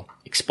Hulu deal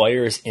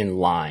expires in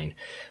line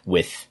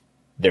with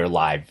their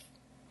live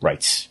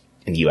rights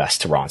in the US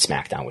to Raw and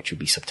SmackDown, which would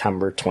be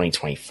September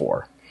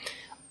 2024.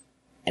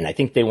 And I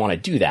think they want to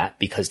do that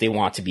because they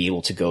want to be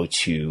able to go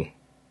to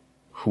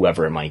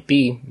whoever it might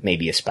be,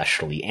 maybe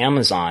especially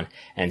Amazon,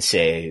 and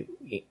say,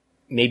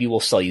 maybe we'll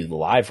sell you the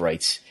live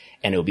rights,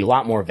 and it would be a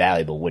lot more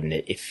valuable, wouldn't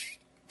it, if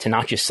to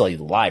not just sell you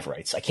the live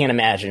rights. I can't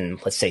imagine,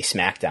 let's say,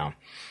 SmackDown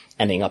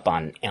ending up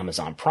on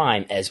Amazon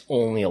Prime as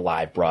only a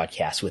live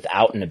broadcast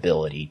without an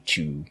ability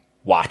to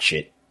watch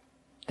it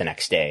the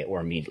next day or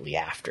immediately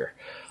after.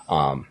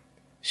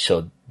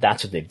 So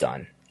that's what they've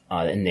done.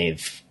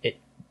 And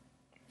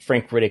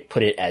Frank Riddick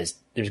put it as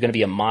there's going to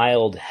be a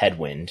mild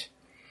headwind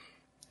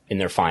in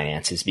their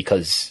finances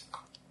because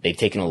they've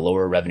taken a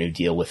lower revenue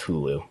deal with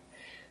Hulu.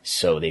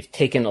 So they've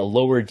taken a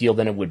lower deal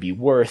than it would be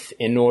worth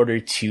in order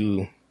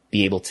to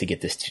be able to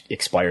get this to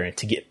expire and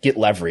to get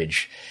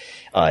leverage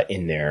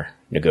in their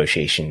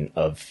negotiation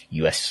of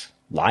U.S.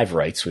 live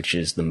rights, which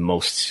is the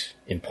most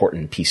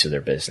important piece of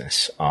their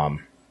business. I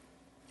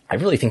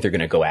really think they're going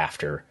to go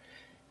after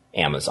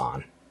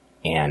Amazon,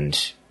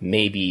 and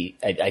maybe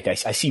I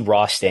see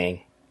Raw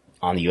staying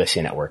on the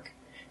USA Network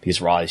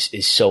because Raw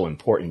is so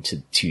important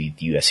to the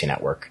USA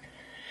Network.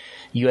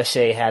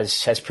 USA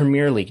has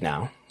Premier League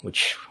now,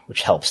 which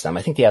helps them.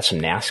 I think they have some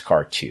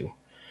NASCAR too.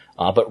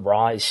 But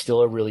Raw is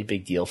still a really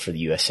big deal for the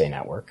USA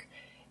Network.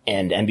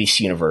 And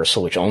NBC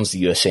Universal, which owns the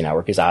USA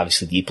Network, is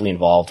obviously deeply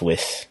involved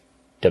with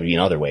WWE in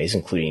other ways,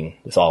 including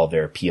with all of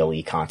their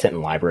PLE content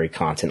and library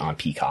content on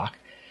Peacock.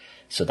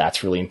 So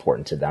that's really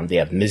important to them. They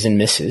have Ms.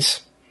 and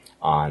Mrs.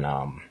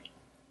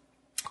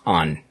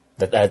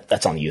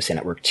 That's on the USA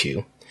Network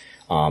too.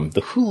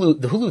 The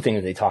Hulu thing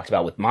that they talked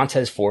about with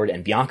Montez Ford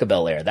and Bianca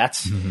Belair,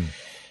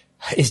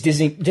 is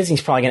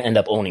Disney's probably going to end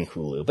up owning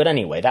Hulu. But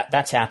anyway,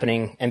 that's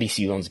happening.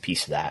 NBC owns a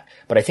piece of that.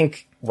 But I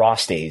think Raw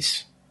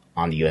stays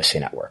on the USA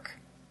Network.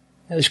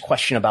 There's a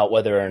question about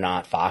whether or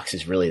not Fox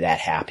is really that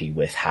happy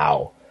with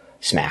how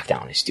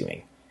SmackDown is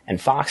doing. And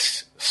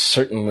Fox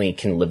certainly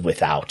can live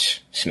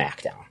without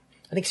SmackDown.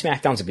 I think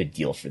SmackDown's a good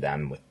deal for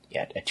them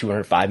at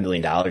 $205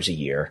 million a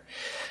year.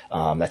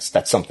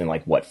 That's something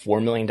like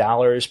 $4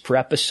 million per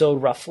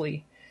episode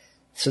roughly.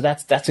 So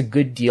that's a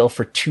good deal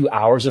for 2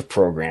 hours of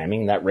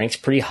programming. That ranks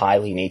pretty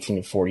highly in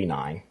 18 to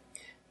 49.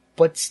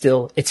 But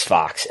still, it's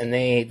Fox, and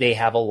they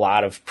have a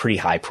lot of pretty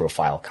high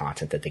profile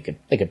content that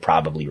they could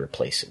probably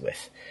replace it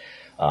with.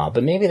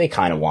 But maybe they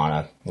kind of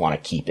want to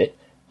keep it.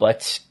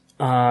 But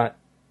I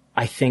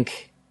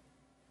think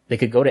they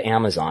could go to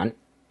Amazon,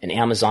 and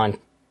Amazon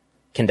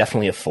can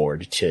definitely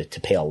afford to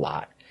pay a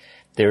lot.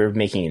 They're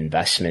making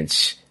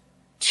investments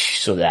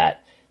so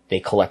that they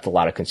collect a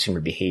lot of consumer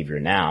behavior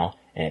now,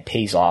 and it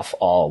pays off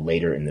all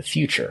later in the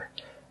future.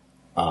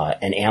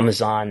 And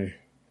Amazon,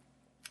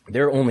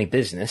 their only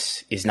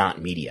business is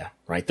not media,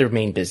 right? Their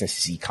main business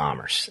is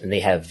e-commerce, and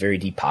they have very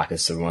deep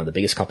pockets. They're one of the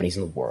biggest companies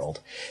in the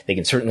world. They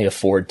can certainly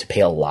afford to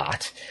pay a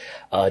lot.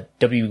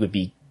 W would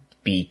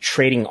be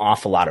trading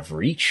off a lot of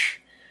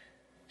reach.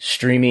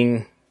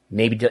 Streaming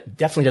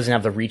definitely doesn't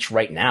have the reach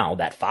right now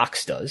that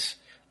Fox does.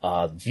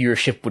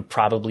 Viewership would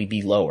probably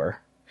be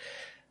lower.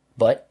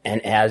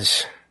 And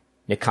as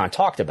Nick Khan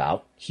talked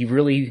about, he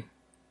really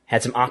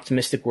had some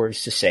optimistic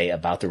words to say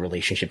about the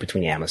relationship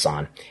between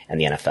Amazon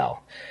and the NFL.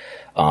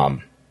 I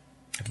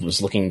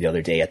was looking the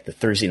other day at the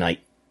Thursday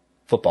night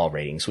football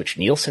ratings, which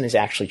Nielsen is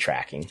actually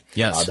tracking.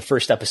 Yes. The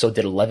first episode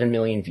did 11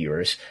 million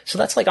viewers. So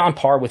that's like on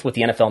par with what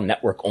the NFL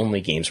Network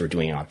only games were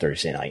doing on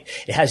Thursday night.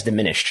 It has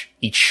diminished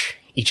each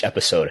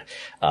episode.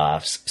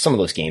 Some of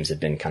those games have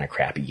been kind of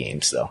crappy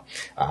games though.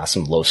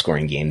 Some low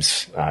scoring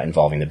games,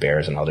 involving the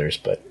Bears and others.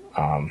 But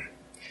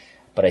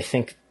I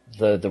think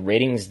the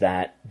ratings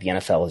that the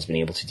NFL has been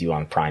able to do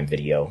on Prime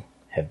Video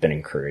have been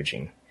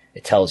encouraging.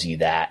 It tells you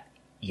that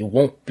you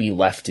won't be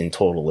left in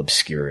total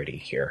obscurity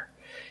here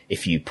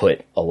if you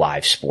put a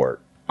live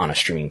sport on a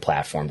streaming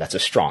platform that's a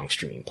strong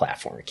streaming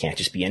platform. It can't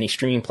just be any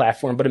streaming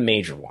platform, but a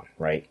major one,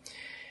 right?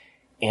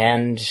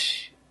 And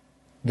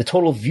the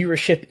total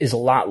viewership is a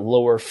lot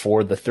lower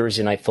for the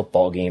Thursday night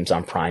football games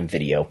on Prime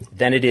Video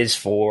than it is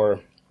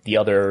for the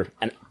other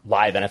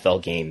live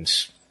NFL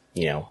games,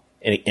 in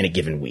a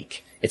given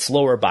week. It's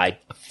lower by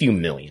a few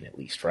million at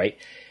least, right?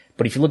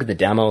 But if you look at the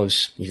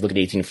demos, if you look at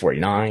 18 to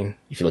 49,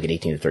 if you look at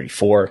 18 to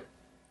 34,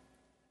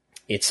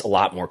 it's a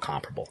lot more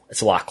comparable.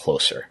 It's a lot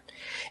closer.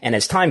 And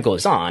as time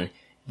goes on,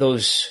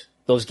 those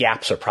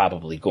gaps are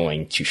probably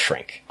going to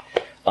shrink.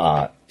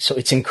 So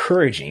it's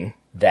encouraging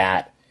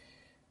that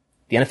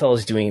the NFL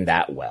is doing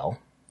that well,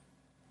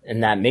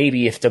 and that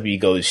maybe if W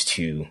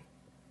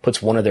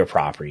puts one of their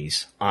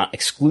properties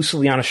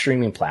exclusively on a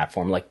streaming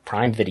platform like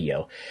Prime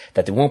Video,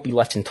 that they won't be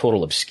left in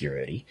total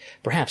obscurity.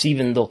 Perhaps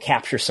even they'll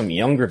capture some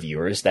younger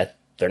viewers that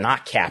they're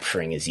not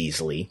capturing as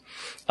easily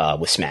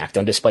with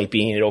SmackDown, despite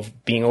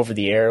being over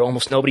the air.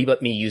 Almost nobody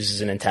but me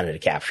uses an antenna to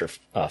capture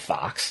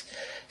Fox.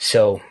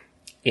 So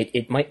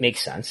it might make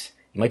sense.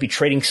 You might be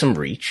trading some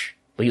reach,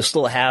 but you'll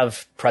still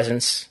have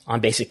presence on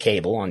basic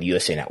cable on the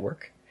USA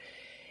Network.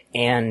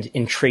 And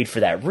in trade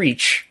for that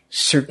reach,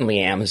 certainly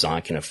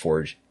Amazon can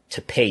afford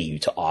to pay you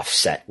to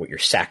offset what you're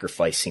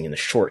sacrificing in the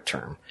short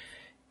term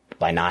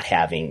by not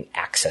having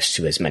access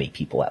to as many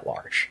people at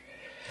large.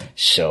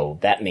 So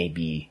that may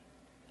be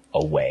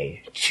a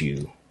way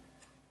to,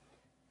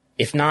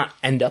 if not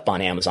end up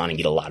on Amazon and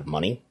get a lot of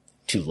money,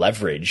 to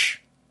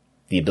leverage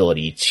the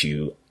ability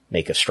to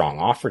make a strong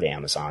offer to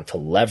Amazon, to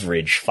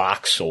leverage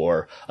Fox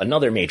or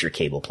another major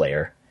cable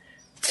player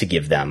to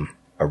give them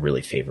a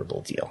really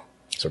favorable deal.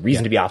 So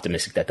reason to be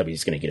optimistic that W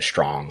is going to get a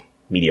strong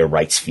media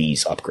rights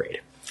fees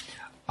upgrade.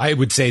 I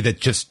would say that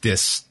just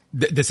this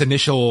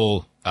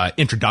initial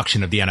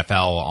introduction of the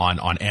NFL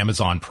on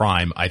Amazon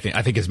Prime, I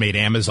think has made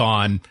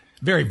Amazon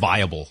very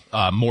viable,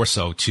 more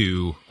so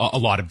to a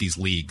lot of these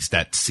leagues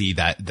that see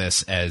that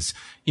this as,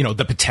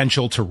 the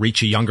potential to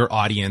reach a younger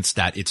audience,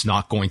 that it's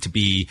not going to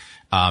be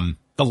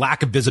the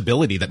lack of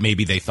visibility that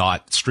maybe they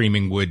thought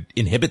streaming would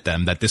inhibit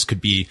them, that this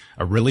could be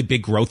a really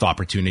big growth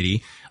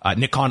opportunity.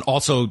 Nick Khan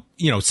also,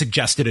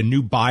 suggested a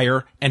new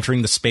buyer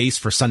entering the space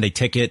for Sunday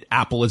Ticket.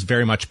 Apple has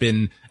very much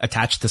been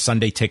attached to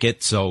Sunday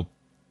Ticket. So,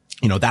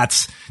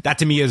 that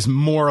to me is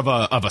more of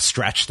a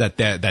stretch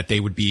that they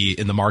would be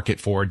in the market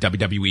for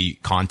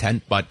WWE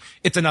content, but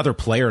it's another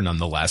player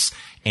nonetheless.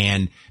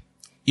 And,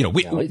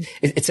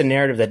 it's a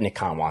narrative that Nick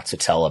Khan wants to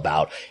tell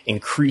about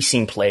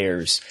increasing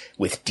players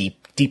with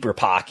deeper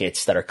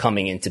pockets that are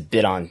coming in to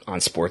bid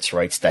on sports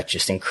rights that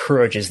just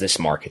encourages this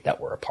market that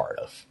we're a part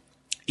of.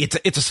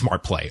 it's a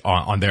smart play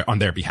on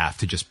their behalf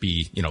to just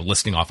be,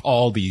 listing off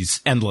all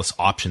these endless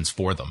options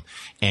for them.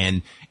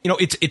 And,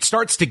 it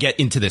starts to get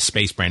into this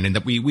space, Brandon,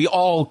 that we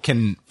all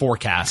can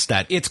forecast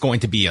that it's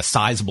going to be a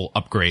sizable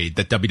upgrade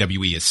that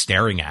WWE is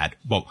staring at.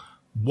 Well,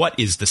 what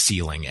is the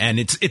ceiling? And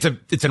it's an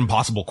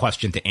impossible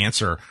question to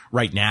answer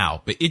right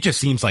now, but it just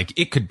seems like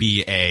it could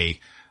be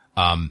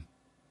I'm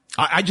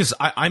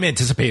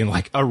anticipating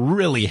like a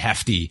really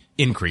hefty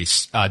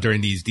increase,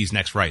 during these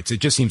next rights. It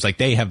just seems like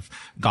they have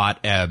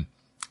got,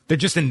 they're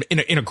just in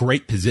a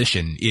great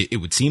position, it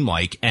would seem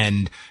like.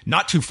 And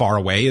not too far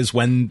away is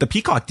when the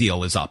Peacock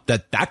deal is up,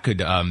 that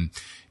could,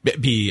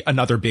 be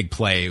another big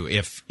play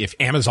if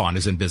Amazon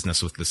is in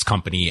business with this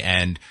company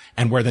and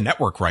where the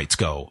network rights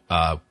go,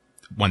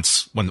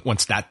 once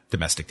that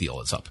domestic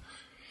deal is up.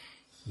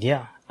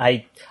 Yeah.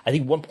 I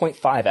think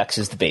 1.5x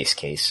is the base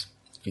case.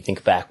 If you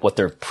think back what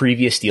their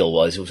previous deal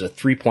was, it was a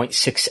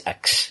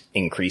 3.6x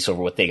increase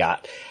over what they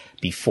got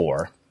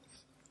before.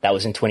 That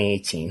was in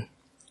 2018.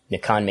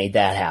 Nick Khan made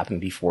that happen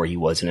before he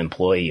was an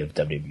employee of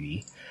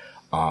WWE.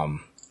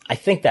 I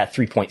think that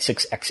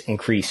 3.6x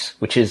increase,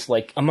 which is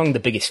like among the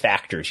biggest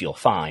factors you'll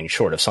find,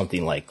 short of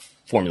something like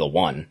Formula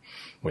One,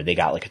 where they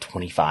got like a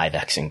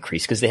 25x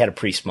increase because they had a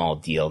pretty small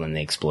deal and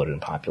they exploded in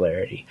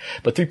popularity.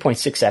 But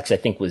 3.6x, I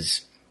think,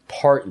 was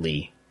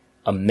partly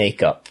a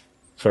makeup,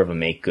 sort of a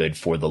make good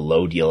for the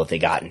low deal that they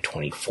got in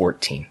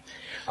 2014.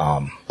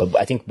 But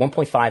I think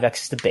 1.5x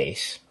is the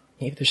base.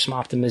 Maybe there's some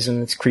optimism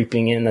that's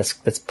creeping in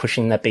that's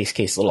pushing that base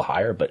case a little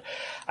higher, but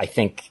I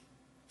think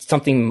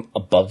something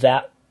above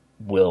that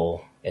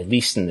will, at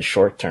least in the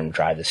short term,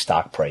 drive the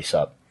stock price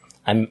up.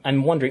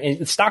 I'm wondering, and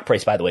the stock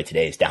price, by the way,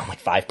 today is down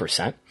like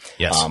 5%.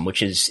 Yes.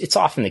 Which is, it's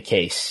often the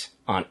case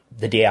on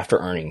the day after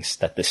earnings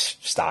that this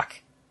stock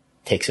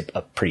takes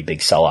a pretty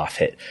big sell-off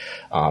hit.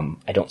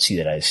 I don't see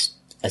that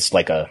as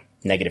like a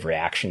negative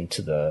reaction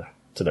to the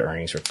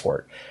earnings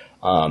report.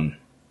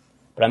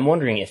 But I'm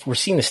wondering if we're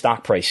seeing the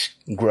stock price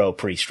grow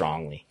pretty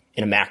strongly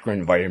in a macro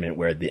environment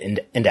where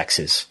the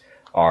indexes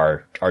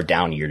are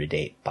down year to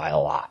date by a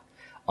lot.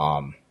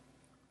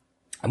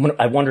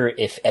 I wonder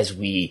if as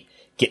we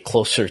get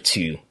closer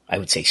to, I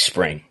would say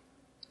spring,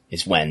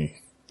 is when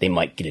they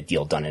might get a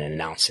deal done and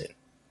announce it,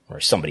 or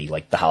somebody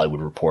like the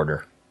Hollywood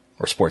Reporter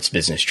or Sports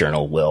Business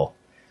Journal will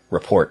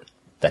report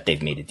that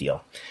they've made a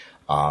deal.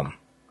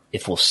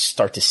 If we'll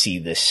start to see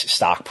this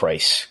stock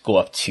price go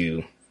up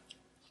to,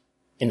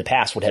 in the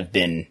past, would have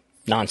been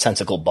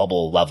nonsensical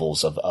bubble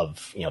levels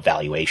of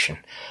valuation.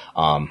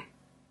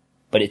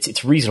 But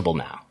it's reasonable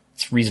now.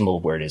 It's reasonable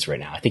where it is right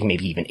now. I think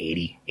maybe even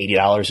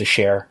 $80 a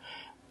share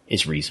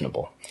is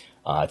reasonable.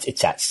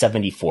 It's at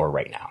 74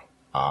 right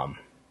now.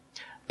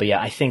 But yeah,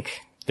 I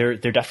think they're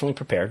definitely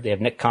prepared. They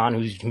have Nick Khan,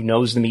 who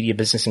knows the media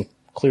business and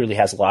clearly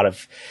has a lot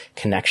of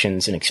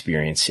connections and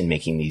experience in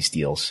making these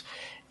deals.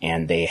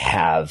 And they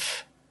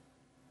have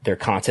their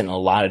content in a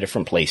lot of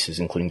different places,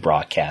 including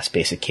broadcast,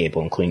 basic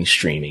cable, including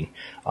streaming.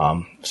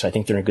 So I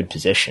think they're in a good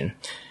position.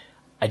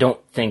 I don't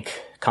think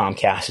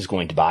Comcast is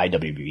going to buy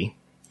WWE.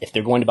 If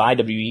they're going to buy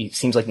WWE, it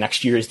seems like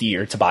next year is the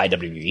year to buy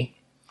WWE.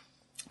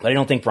 But I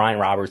don't think Brian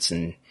Roberts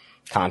and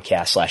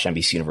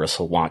Comcast/NBC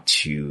Universal want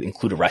to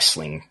include a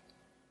wrestling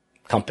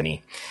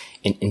company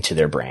into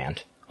their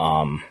brand.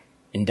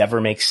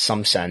 Endeavor makes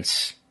some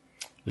sense,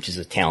 which is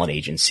a talent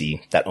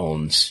agency that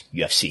owns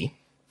UFC.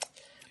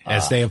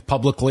 As they have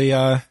publicly,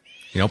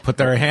 put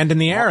their hand in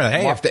the air.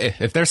 Hey,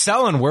 if they're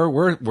selling,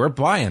 we're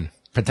buying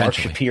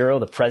potentially. Mark Shapiro,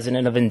 the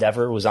president of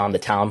Endeavor, was on the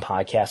Town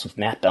podcast with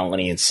Matt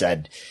Bellany and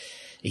said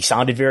he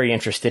sounded very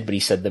interested, but he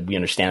said that we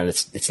understand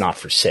that it's not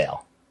for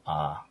sale.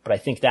 But I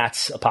think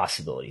that's a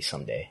possibility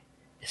someday.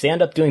 If they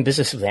end up doing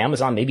business with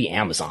Amazon, maybe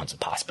Amazon's a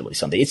possibility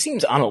someday. It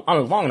seems on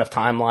a long enough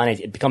timeline,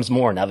 it becomes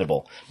more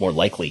inevitable, more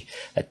likely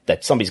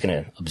that somebody's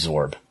going to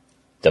absorb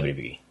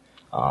WWE.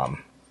 But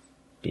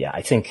yeah,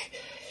 I think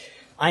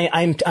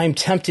I'm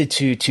tempted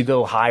to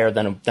go higher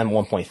than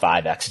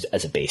 1.5x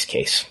as a base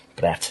case,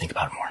 but I have to think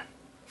about it more.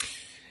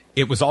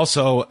 It was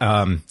also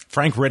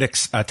Frank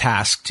Riddick's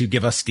task to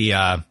give us the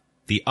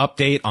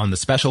update on the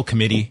special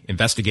committee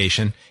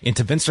investigation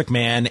into Vince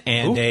McMahon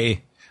and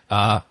a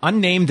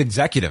unnamed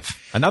executive,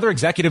 another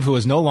executive who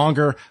is no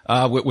longer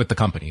with the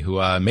company, who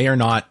may or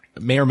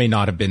may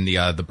not have been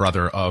the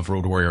brother of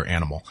Road Warrior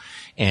Animal.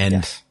 And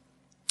yes.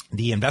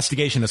 The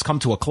investigation has come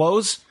to a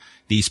close.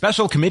 The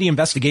special committee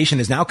investigation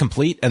is now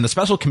complete, and the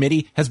special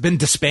committee has been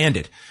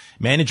disbanded.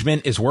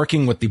 Management is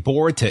working with the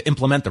board to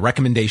implement the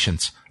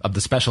recommendations of the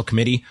special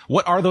committee.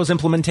 What are those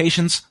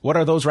implementations? What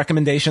are those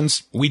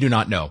recommendations? We do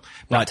not know.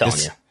 Not telling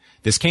you.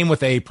 This came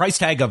with a price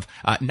tag of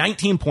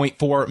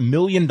 $19.4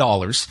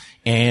 million,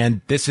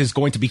 and this is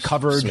going to be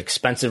covered. Some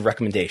expensive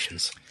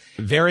recommendations.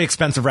 Very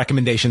expensive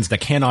recommendations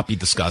that cannot be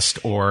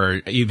discussed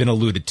or even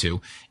alluded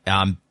to.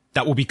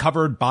 That will be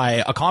covered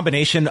by a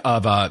combination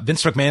of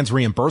Vince McMahon's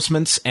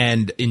reimbursements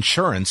and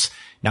insurance.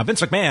 Now,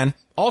 Vince McMahon,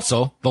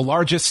 also the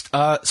largest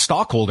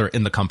stockholder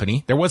in the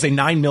company. There was a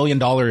 $9 million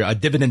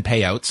dividend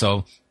payout,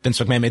 so Vince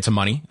McMahon made some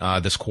money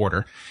this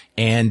quarter.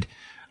 And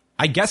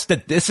I guess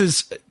that this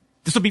is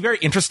this will be very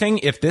interesting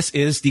if this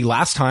is the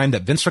last time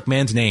that Vince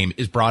McMahon's name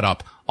is brought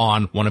up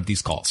on one of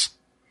these calls.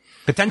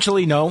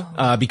 Potentially no,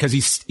 because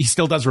he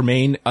still does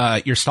remain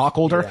your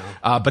stockholder.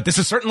 Yeah. But this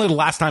is certainly the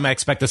last time I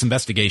expect this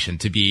investigation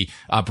to be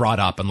brought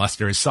up, unless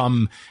there is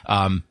some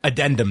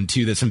addendum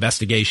to this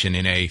investigation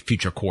in a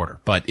future quarter.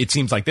 But it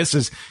seems like this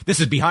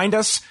is behind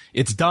us.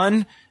 It's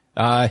done.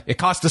 It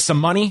cost us some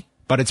money,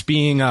 but it's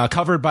being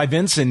covered by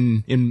Vince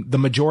in the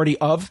majority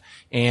of,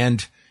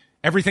 and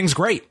everything's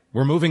great.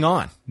 We're moving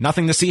on.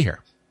 Nothing to see here.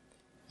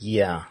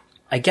 Yeah.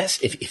 I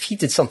guess if he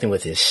did something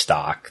with his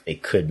stock, they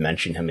could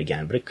mention him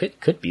again, but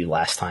it could be the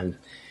last time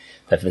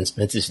that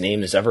Vince's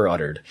name is ever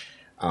uttered.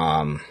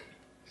 But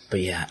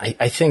yeah,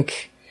 I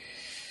think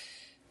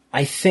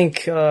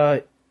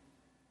the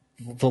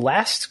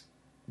last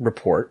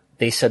report,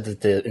 they said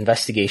that the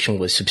investigation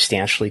was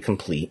substantially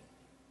complete.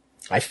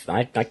 I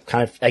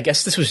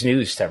guess this was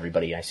news to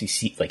everybody. I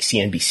see like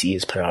CNBC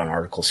has put out an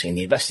article saying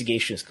the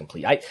investigation is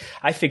complete.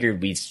 I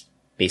figured we'd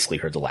basically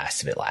heard the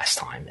last of it last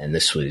time, and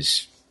this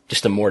was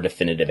just a more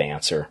definitive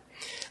answer.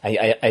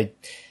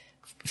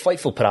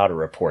 Fightful put out a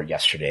report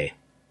yesterday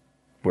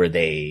where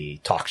they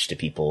talked to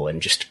people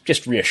and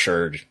just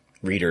reassured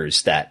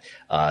readers that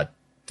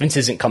Vince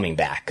isn't coming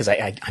back. Because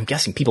I'm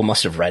guessing people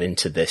must have read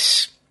into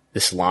this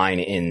line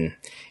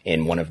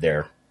in one of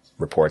their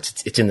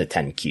reports. It's in the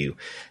 10Q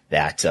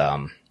that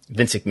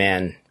Vince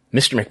McMahon,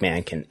 Mr.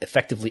 McMahon, can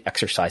effectively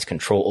exercise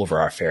control over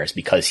our affairs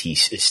because he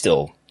is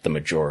still the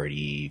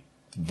majority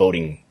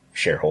voting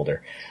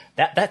shareholder.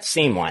 That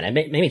same line, I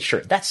made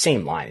sure that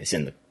same line is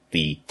in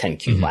the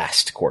 10Q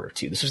last quarter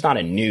too. This was not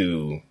a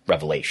new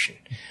revelation.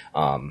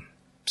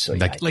 So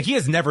yeah, like he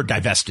has never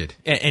divested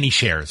any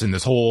shares in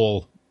this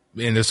whole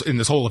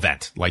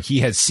event. Like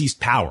he has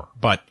seized power,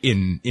 but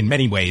in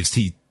many ways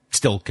he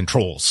still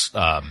controls.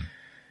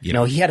 He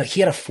had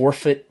a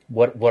forfeit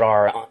what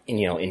are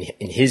in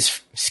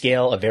his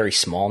scale a very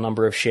small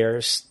number of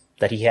shares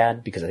that he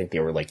had, because I think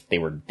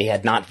they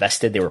had not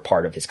vested. They were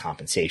part of his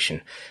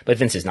compensation, but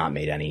Vince has not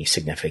made any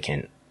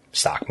significant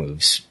stock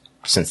moves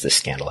since this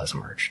scandal has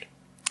emerged.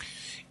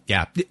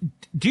 Yeah.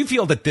 Do you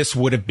feel that this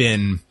would have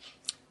been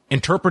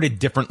interpreted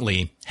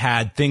differently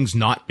had things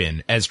not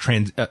been as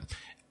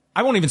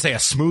I won't even say a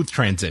smooth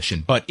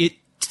transition, but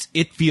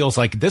it feels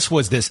like this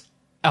was this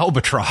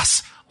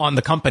albatross on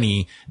the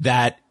company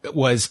that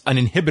was an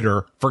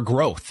inhibitor for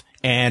growth.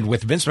 And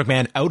with Vince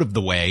McMahon out of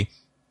the way,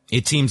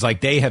 it seems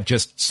like they have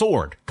just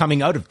soared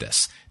coming out of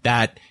this.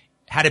 That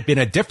had it been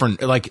a different,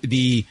 like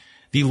the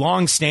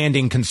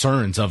long-standing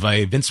concerns of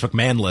a Vince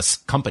McMahon-less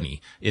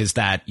company is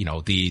that,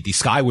 the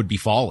sky would be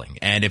falling.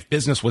 And if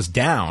business was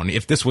down,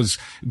 if this was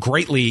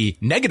greatly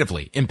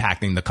negatively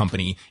impacting the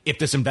company, if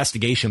this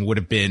investigation would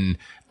have been,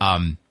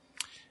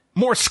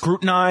 more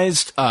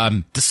scrutinized,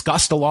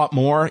 discussed a lot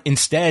more.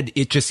 Instead,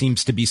 it just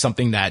seems to be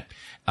something that,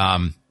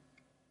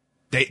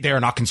 they are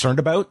not concerned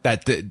about,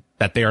 that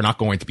they are not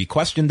going to be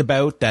questioned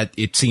about, that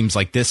it seems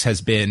like this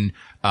has been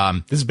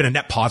a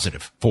net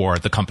positive for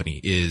the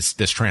company, is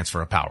this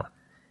transfer of power.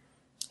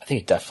 I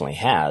think it definitely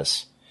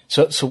has.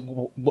 So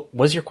what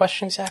was your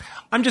question, Zach?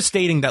 I'm just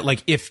stating that,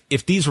 like,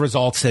 if these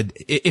results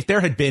if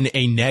there had been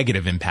a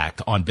negative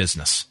impact on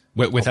business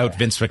without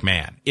Vince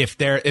McMahon, if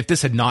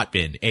this had not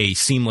been a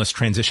seamless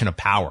transition of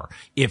power,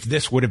 if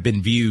this would have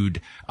been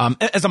viewed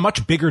as a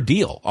much bigger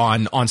deal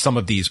on some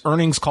of these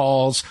earnings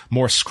calls,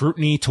 more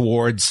scrutiny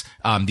towards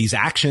these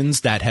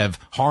actions that have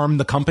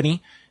harmed the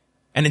company,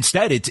 and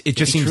instead it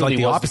just seems like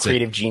the opposite. The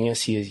creative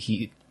genius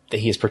that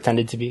he has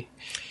pretended to be.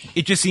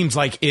 It just seems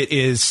like it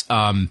is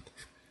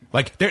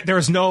like there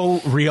is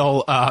no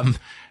real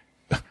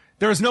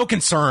there is no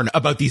concern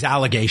about these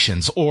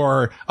allegations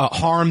or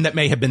harm that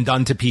may have been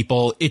done to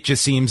people. It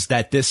just seems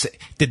that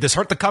did this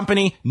hurt the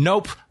company?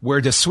 Nope.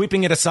 We're just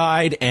sweeping it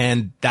aside,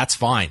 and that's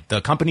fine. The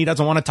company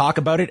doesn't want to talk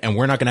about it, and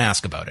we're not going to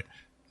ask about it.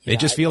 Yeah,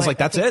 it just feels like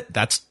that's it.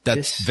 That's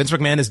Vince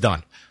McMahon is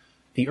done.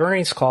 The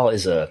earnings call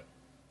is a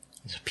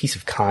piece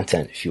of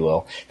content, if you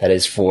will, that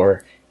is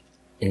for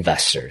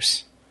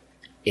investors.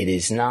 It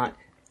is not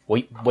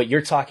what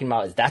you're talking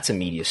about. That's a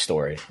media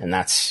story, and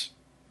that's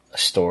a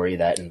story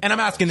that, and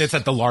I'm asking this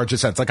at the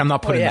largest sense. Like, I'm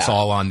not putting this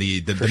all on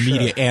the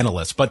media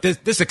analysts, but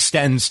this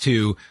extends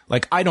to,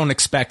 like, I don't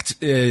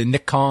expect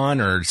Nick Khan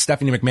or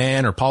Stephanie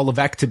McMahon or Paul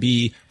Levesque to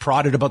be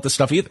prodded about this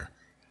stuff either.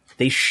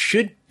 They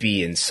should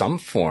be in some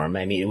form.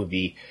 I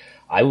mean,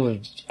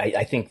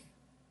 I think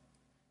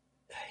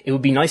it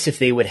would be nice if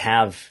they would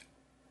have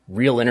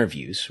real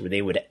interviews where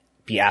they would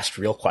be asked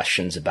real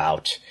questions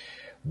about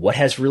what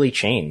has really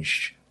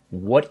changed.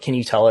 What can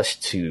you tell us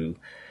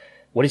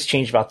what has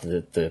changed about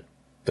the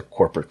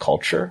corporate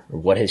culture, or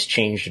what has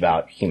changed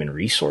about human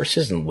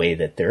resources and the way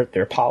that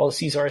their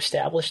policies are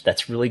established?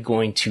 That's really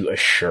going to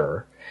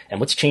assure, and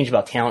what's changed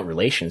about talent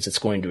relations, it's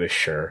going to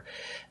assure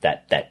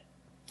that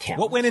talent.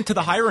 What went into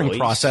the hiring employees.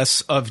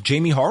 process of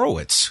Jamie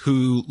Horowitz,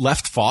 who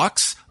left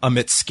Fox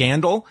amid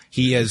scandal?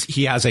 He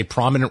has a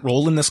prominent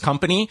role in this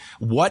company.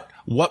 What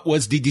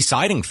was the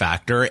deciding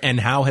factor, and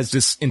how has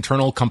this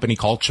internal company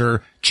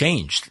culture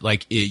changed?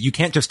 Like, you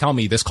can't just tell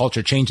me this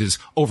culture changes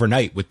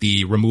overnight with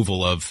the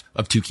removal of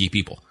two key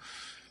people.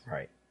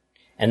 Right.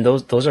 And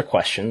those are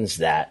questions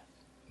that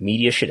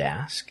media should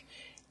ask.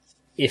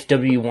 If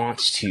WWE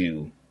wants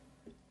to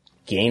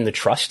gain the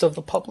trust of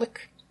the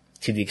public,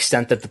 to the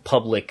extent that the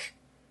public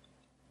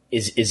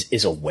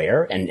is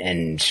aware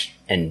and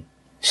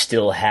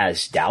still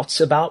has doubts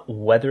about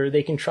whether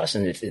they can trust,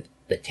 and if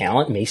the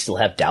talent may still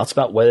have doubts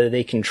about whether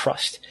they can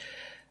trust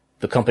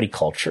the company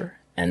culture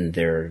and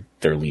their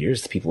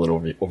leaders, the people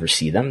that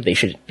oversee them, they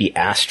should be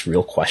asked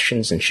real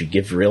questions and should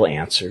give real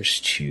answers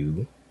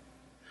to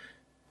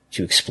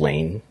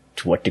explain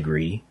to what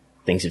degree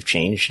things have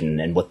changed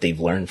and what they've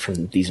learned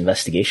from these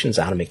investigations,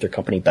 how to make their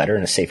company better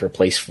and a safer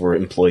place for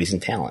employees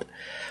and talent.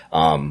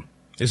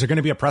 Is there going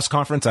to be a press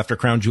conference after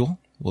Crown Jewel?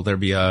 Will there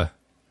be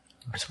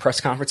There's a press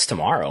conference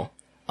tomorrow.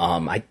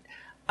 I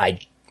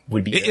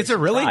would be. Is it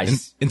really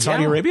in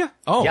Saudi Arabia?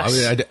 Oh,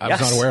 yes. I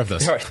was not aware of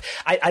this.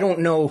 I don't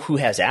know who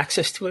has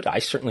access to it. I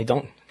certainly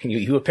don't.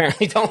 You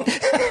apparently don't.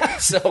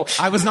 So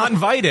I was not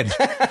invited.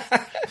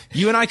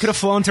 You and I could have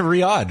flown to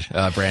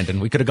Riyadh, Brandon.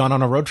 We could have gone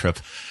on a road trip.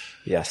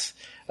 Yes.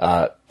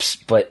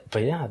 But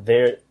yeah,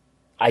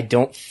 I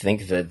don't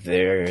think that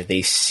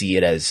they see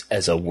it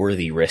as a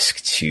worthy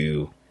risk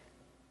to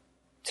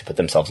put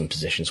themselves in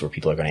positions where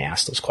people are going to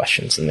ask those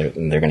questions and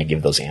they're going to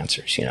give those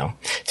answers,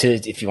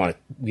 if you want to,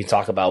 we can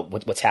talk about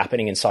what's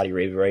happening in Saudi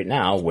Arabia right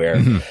now, where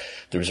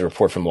there was a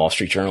report from the Wall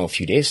Street Journal a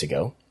few days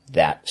ago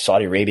that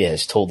Saudi Arabia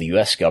has told the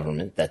U.S.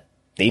 government that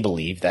they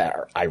believe that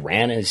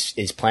Iran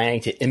is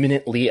planning to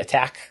imminently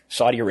attack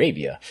Saudi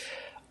Arabia.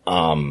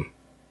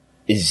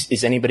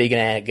 Is anybody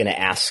gonna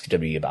ask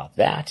WWE about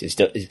that?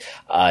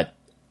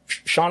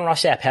 Sean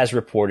Ross Sapp has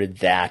reported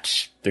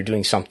that they're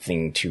doing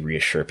something to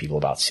reassure people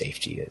about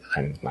safety.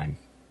 I'm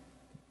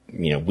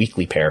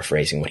weakly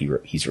paraphrasing what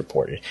he's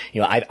reported.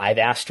 I've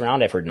asked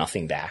around, I've heard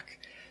nothing back.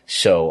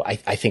 So I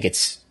think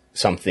it's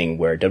something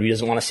where WWE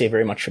doesn't want to say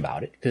very much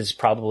about it because it's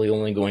probably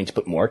only going to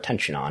put more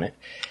attention on it.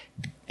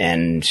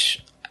 And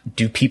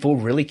do people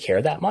really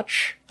care that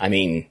much? I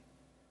mean,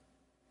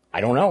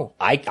 I don't know.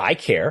 I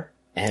care.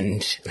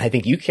 And I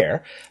think you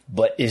care,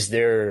 but is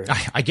there...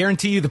 I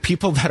guarantee you the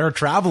people that are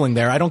traveling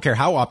there, I don't care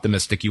how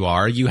optimistic you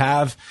are, you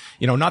have,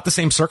 not the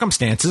same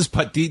circumstances,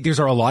 but these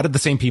are a lot of the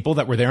same people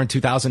that were there in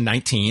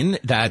 2019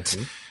 that,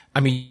 I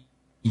mean,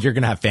 you're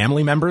going to have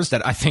family members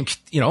that I think,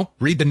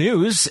 read the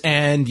news,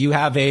 and you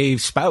have a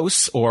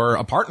spouse or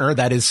a partner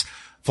that is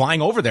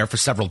flying over there for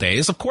several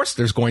days. Of course,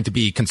 there's going to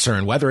be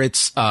concern, whether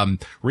it's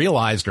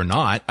realized or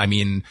not. I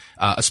mean,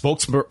 a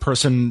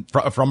spokesperson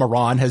from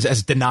Iran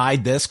has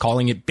denied this,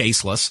 calling it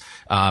baseless.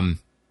 I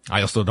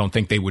also don't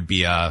think they would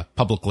be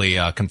publicly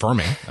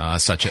confirming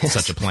such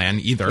a plan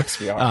either. Yes,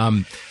 we are.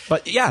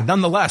 But yeah,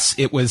 nonetheless,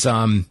 it was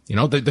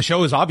the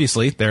show is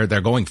obviously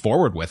they're going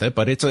forward with it,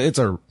 but it's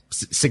a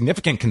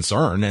significant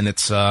concern, and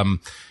it's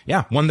one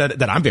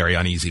that I'm very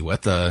uneasy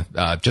with,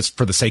 just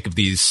for the sake of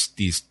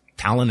these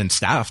talent and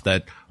staff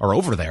that are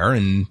over there.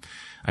 And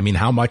I mean,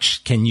 how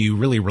much can you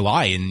really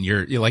rely? And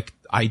you're like,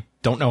 I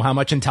don't know how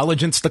much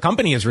intelligence the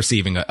company is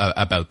receiving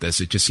about this.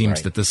 It just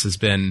seems that this has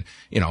been,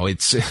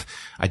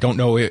 I don't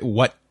know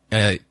what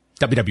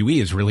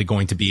WWE is really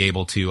going to be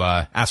able to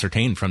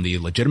ascertain from the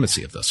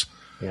legitimacy of this.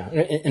 Yeah.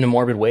 In a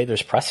morbid way,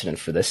 there's precedent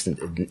for this.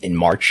 In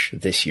March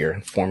this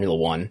year, Formula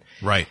One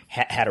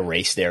had a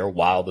race there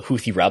while the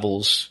Houthi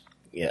rebels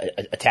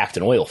attacked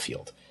an oil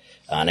field.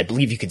 And I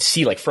believe you could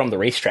see, from the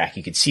racetrack,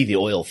 you could see the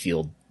oil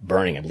field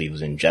burning. I believe it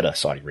was in Jeddah,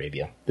 Saudi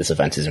Arabia. This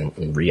event is in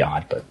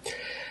Riyadh, but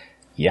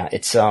yeah,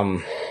 it's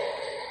all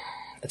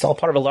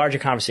part of a larger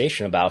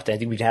conversation about, I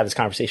think we can have this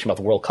conversation about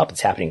the World Cup that's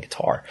happening in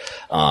Qatar,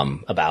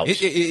 about.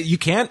 You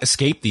can't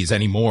escape these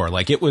anymore.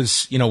 Like it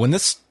was, when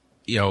this,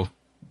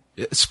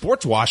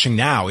 sports washing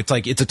now, it's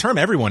like, it's a term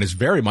everyone is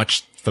very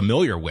much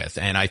familiar with.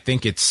 And I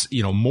think it's,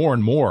 more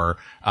and more,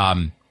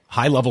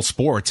 high level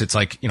sports. It's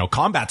like,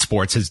 combat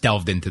sports has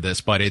delved into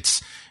this, but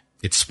it's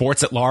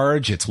sports at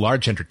large. It's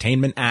large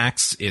entertainment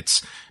acts.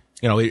 It's,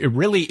 it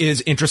really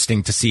is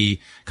interesting to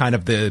see kind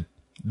of the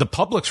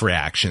public's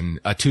reaction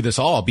to this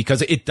all,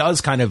 because it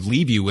does kind of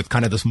leave you with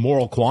kind of this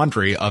moral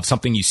quandary of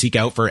something you seek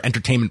out for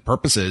entertainment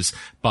purposes,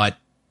 but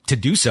to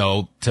do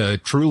so, to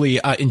truly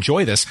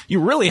enjoy this, you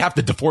really have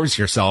to divorce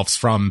yourselves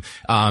from,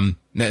 kind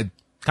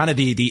of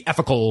the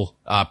ethical,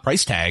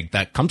 price tag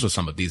that comes with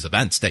some of these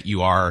events that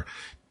you are,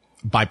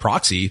 by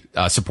proxy,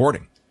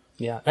 supporting.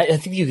 Yeah. I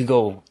think you could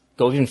go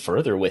even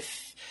further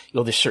with,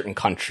 there's certain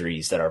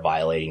countries that are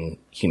violating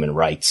human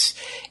rights,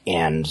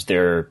 and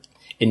they're,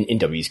 in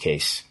W's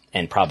case,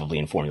 and probably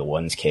in Formula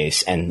One's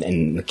case, and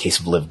in the case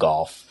of Live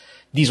Golf,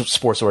 these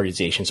sports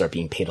organizations are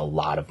being paid a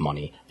lot of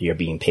money. They are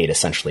being paid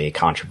essentially a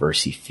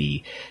controversy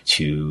fee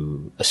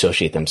to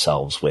associate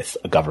themselves with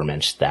a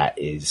government that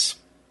is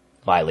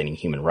violating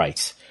human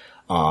rights.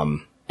 I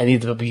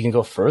think you can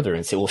go further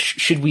and say, well,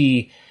 should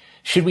we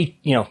should we,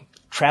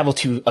 travel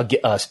to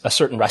a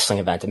certain wrestling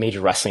event, a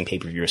major wrestling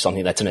pay-per-view or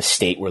something that's in a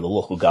state where the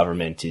local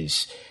government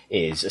is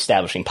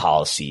establishing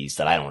policies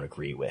that I don't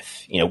agree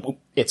with? I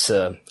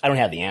don't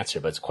have the answer,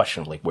 but it's a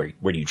question of like,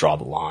 where do you draw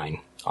the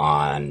line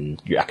on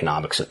your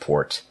economic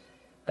support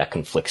that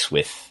conflicts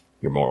with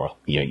your moral,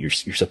 your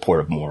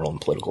support of moral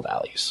and political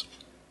values?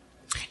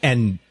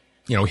 And,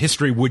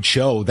 history would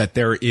show that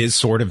there is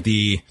sort of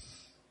the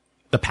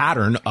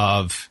pattern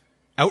of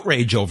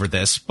outrage over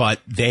this, but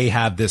they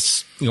have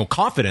this,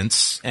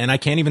 confidence, and I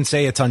can't even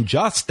say it's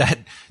unjust, that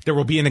there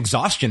will be an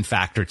exhaustion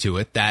factor to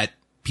it, that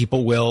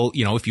people will,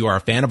 if you are a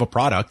fan of a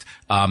product,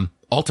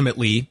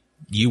 ultimately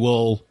you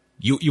will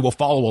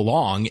follow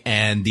along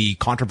and the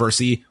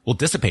controversy will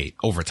dissipate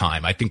over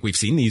time. I think we've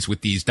seen these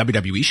with these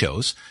WWE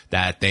shows,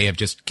 that they have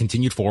just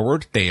continued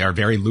forward. They are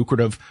very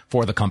lucrative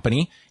for the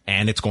company,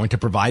 and it's going to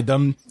provide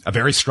them a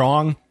very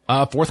strong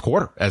fourth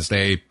quarter as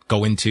they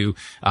go into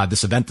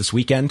this event this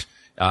weekend.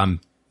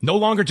 No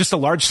longer just a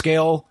large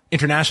scale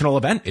international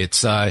event.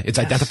 It's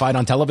identified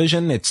on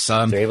television.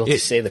 They're able to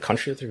say the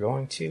country that they're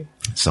going to.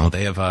 So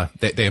they have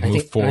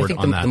moved forward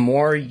on that. The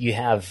more you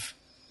have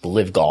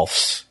Live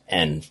Golfs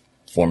and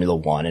Formula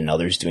One and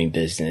others doing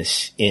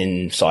business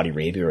in Saudi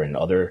Arabia or in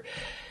other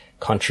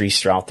countries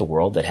throughout the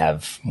world that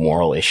have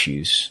moral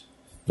issues,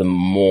 the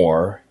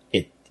more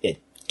it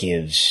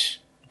gives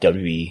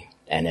WWE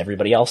and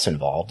everybody else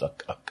involved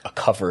a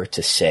cover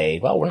to say,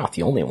 well, we're not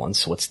the only ones,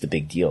 so what's the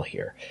big deal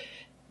here?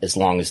 As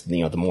long as,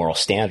 the moral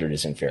standard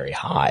isn't very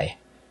high.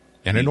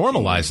 And it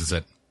normalizes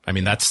it. I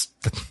mean, that's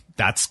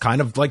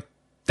kind of like,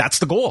 that's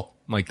the goal.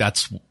 Like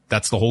that's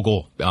the whole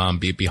goal,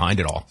 behind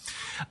it all.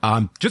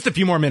 Just a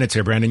few more minutes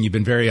here, Brandon. You've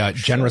been very,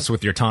 generous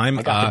with your time.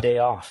 I got the day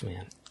off,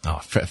 man. Oh,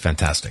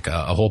 fantastic.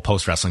 A whole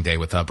post-wrestling day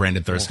with,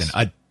 Brandon Thurston.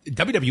 Yes.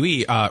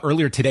 WWE,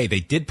 earlier today,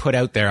 they did put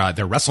out their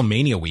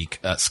WrestleMania week,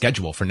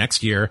 schedule for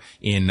next year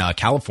in,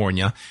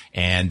 California.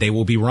 And they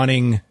will be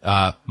running,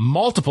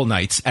 multiple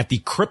nights at the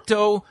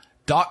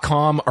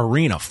Crypto.com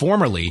Arena,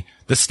 formerly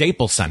the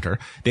Staples Center.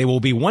 They will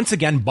be once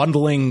again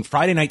bundling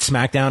Friday Night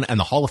SmackDown and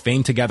the Hall of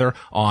Fame together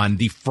on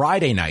the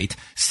Friday night.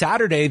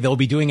 Saturday, they'll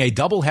be doing a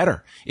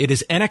doubleheader. It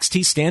is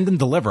NXT Stand and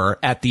Deliver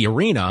at the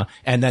Arena,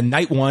 and then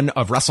night one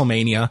of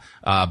WrestleMania,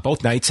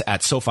 both nights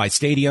at SoFi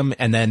Stadium,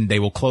 and then they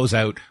will close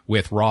out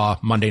with Raw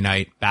Monday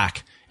night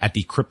back at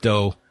the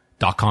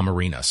Crypto.com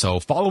Arena. So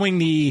following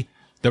the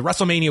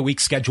WrestleMania week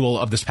schedule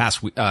of this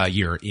past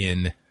year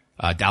in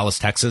Dallas,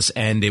 Texas,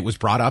 and it was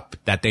brought up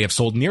that they have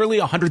sold nearly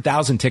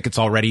 100,000 tickets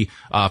already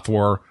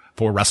for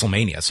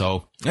WrestleMania.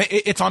 So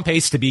it's on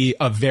pace to be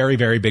a very,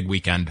 very big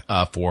weekend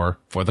for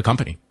the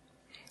company.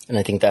 And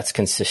I think that's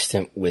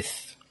consistent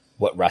with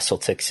what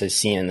WrestleTix has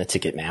seen in the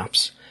ticket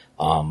maps.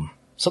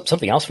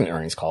 Something else from the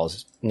earnings call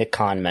is Nick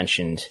Khan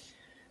mentioned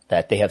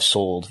that they have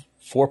sold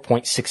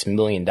 $4.6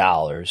 million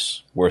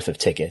worth of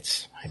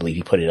tickets. I believe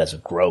he put it as a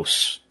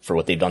gross for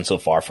what they've done so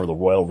far for the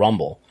Royal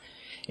Rumble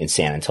in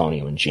San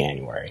Antonio in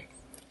January.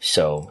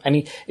 So, I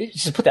mean,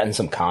 just to put that in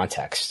some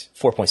context,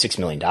 $4.6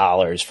 million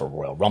for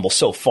Royal Rumble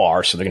so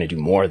far, so they're going to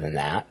do more than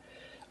that.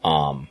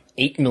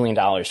 $8 million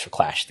for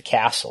Clash at the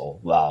Castle,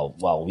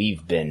 while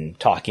we've been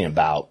talking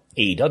about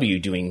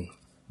AEW doing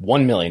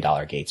 $1 million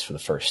gates for the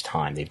first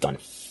time. They've done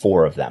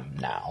 4 of them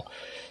now.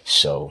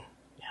 So,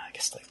 yeah, I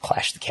guess like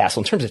Clash at the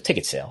Castle, in terms of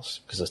ticket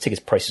sales, because those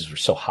ticket prices were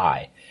so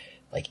high,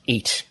 like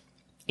 8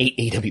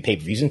 AEW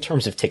pay-per-views in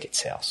terms of ticket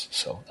sales.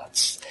 So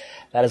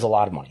that is a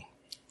lot of money.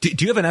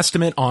 Do you have an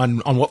estimate on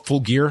what Full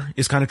Gear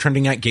is kind of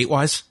trending at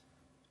gate-wise?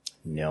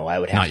 No, I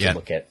would have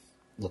to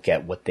look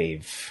at what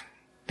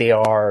they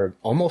are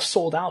almost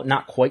sold out,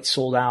 not quite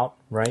sold out,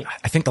 right?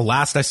 I think the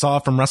last I saw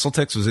from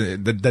WrestleTix was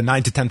the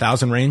 9,000 to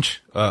 10,000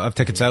 range of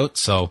tickets out.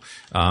 So,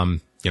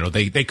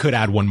 they could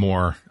add one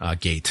more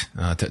gate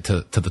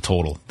to the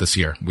total this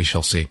year. We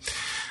shall see.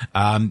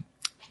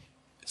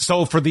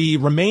 So for the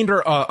remainder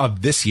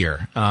of this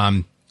year,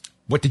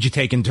 what did you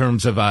take in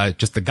terms of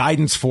just the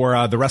guidance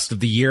for the rest of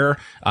the year?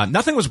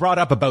 Nothing was brought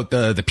up about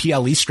the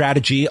PLE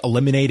strategy,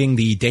 eliminating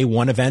the day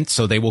one event.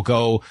 So they will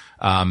go,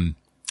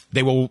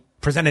 they will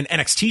present an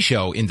NXT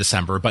show in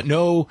December, but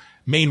no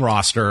main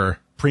roster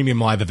premium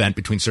live event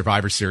between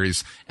Survivor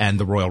Series and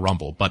the Royal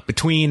Rumble. But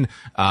between,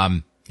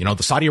 the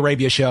Saudi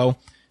Arabia show,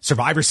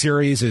 Survivor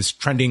Series is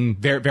trending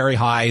very, very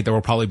high. There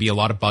will probably be a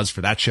lot of buzz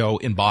for that show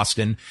in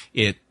Boston.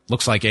 It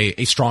looks like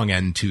a strong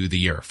end to the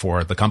year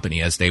for the company,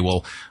 as they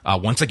will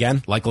once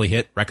again likely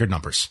hit record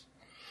numbers,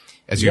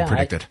 as you had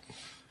predicted.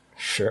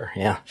 Sure,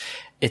 yeah.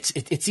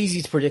 It's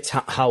easy to predict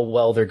how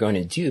well they're going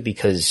to do,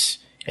 because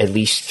at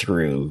least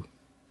through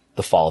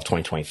the fall of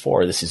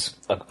 2024, this is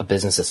a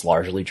business that's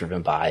largely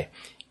driven by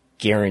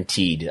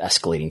guaranteed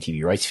escalating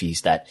TV rights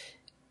fees that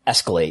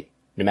escalate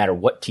no matter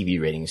what TV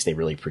ratings they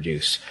really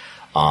produce.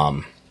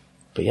 But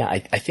yeah, I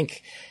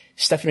think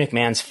Stephanie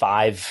McMahon's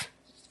 5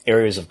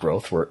 areas of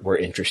growth were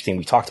interesting.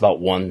 We talked about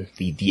one,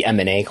 the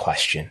M&A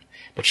question,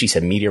 but she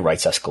said media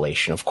rights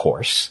escalation, of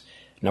course.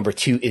 Number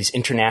 2 is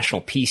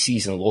international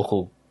PCs and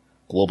local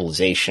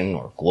globalization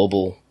or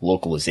global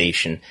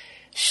localization.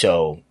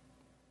 So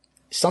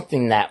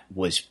something that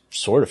was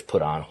sort of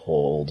put on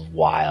hold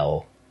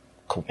while,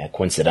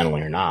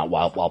 coincidentally or not,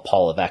 while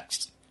Paul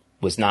Levesque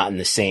was not in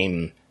the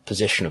same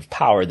position of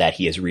power that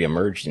he has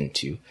reemerged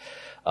into.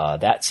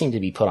 That seemed to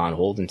be put on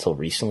hold until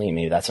recently.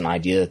 Maybe that's an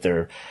idea that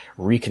they're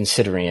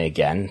reconsidering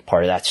again.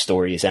 Part of that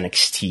story is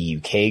NXT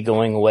UK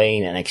going away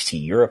and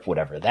NXT Europe,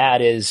 whatever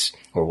that is,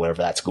 or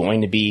whatever that's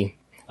going to be.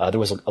 There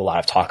was a lot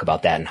of talk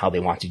about that and how they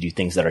want to do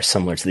things that are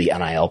similar to the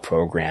NIL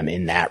program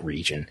in that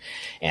region,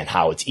 and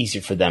how it's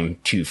easier for them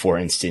to, for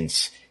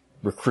instance,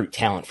 recruit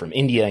talent from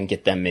India and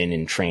get them in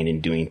and train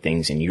in doing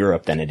things in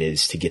Europe than it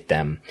is to get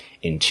them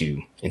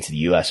into the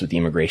US with the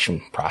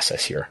immigration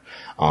process here.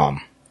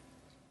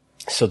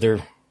 So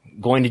they're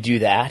going to do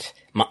that.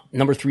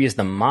 Number 3 is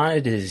the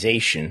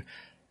monetization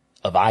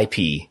of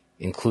IP,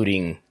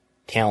 including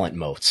talent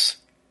moats.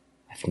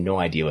 I have no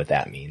idea what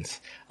that means.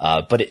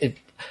 But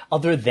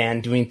other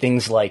than doing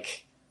things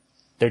like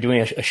they're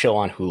doing a show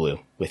on Hulu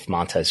with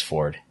Montez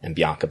Ford and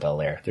Bianca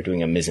Belair. They're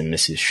doing a Ms. and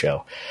Mrs.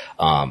 show.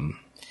 I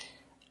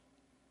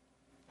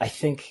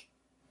think,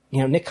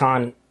 Nick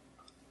Khan,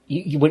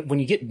 when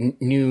you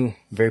get new,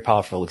 very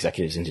powerful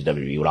executives into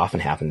WWE, what often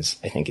happens,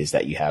 I think, is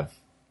that you have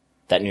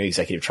that new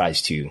executive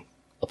tries to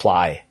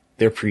apply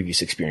their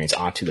previous experience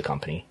onto the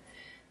company.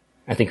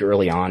 I think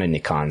early on in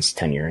Nick Khan's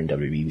tenure in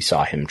WWE, we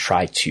saw him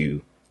try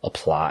to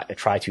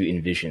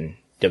envision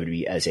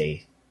WWE as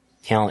a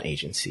talent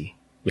agency,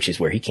 which is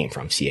where he came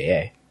from,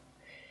 CAA.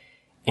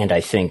 And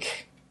I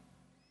think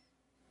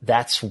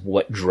that's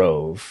what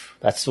drove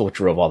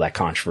all that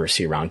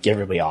controversy around get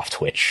everybody off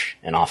Twitch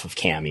and off of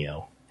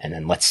Cameo, and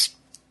then let's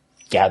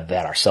gather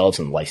that ourselves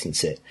and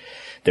license it.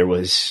 There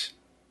was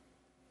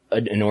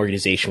an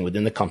organization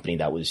within the company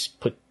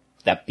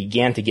that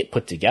began to get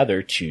put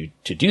together to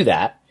do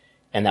that,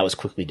 and that was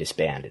quickly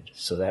disbanded.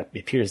 So that it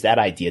appears that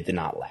idea did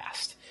not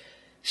last.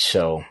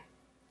 So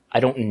I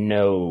don't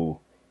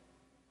know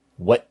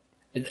what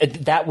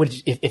that would,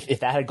 if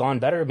that had gone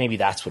better, maybe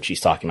that's what she's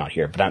talking about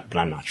here, but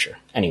I'm not sure.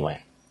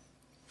 Anyway.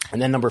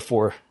 And then number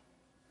 4,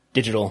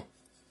 digital,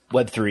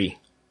 Web3,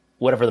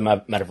 whatever the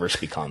metaverse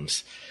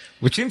becomes.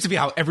 Which seems to be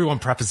how everyone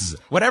prefaces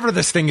it. Whatever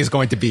this thing is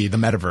going to be, the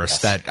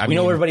metaverse. Yes. We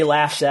know everybody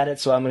laughs at it,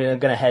 so I'm going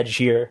to hedge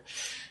here.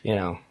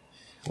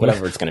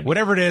 Whatever it's going to be.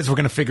 Whatever it is, we're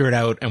going to figure it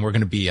out, and we're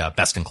going to be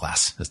best in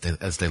class,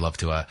 as they love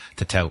to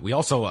tout. We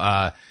also,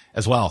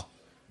 as well,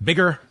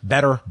 bigger,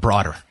 better,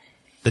 broader.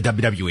 The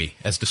WWE,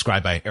 as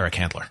described by Eric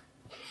Handler.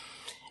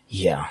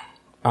 Yeah.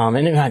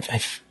 And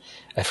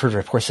I've heard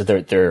reports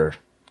that they're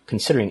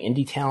considering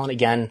indie talent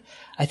again.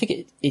 I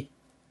think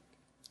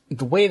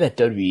the way that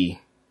WWE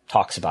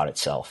talks about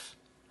itself,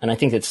 and I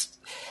think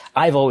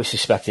I've always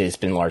suspected it's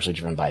been largely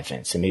driven by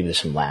Vince, and maybe there's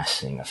some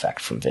lasting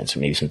effect from Vince, or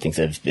maybe some things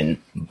that have been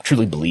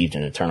truly believed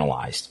and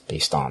internalized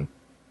based on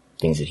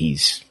things that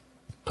he's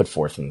put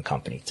forth in the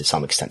company. To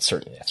some extent,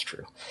 certainly that's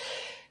true.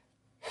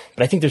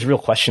 But I think there's real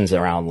questions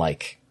around,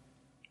 like,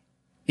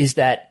 is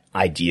that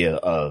idea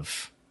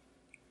of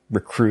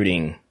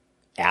recruiting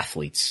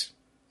athletes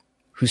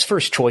whose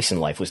first choice in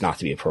life was not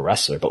to be a pro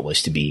wrestler, but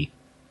was to be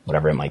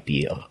whatever it might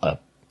be, a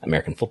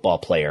American football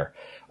player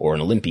or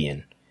an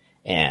Olympian,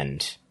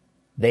 and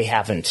they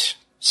haven't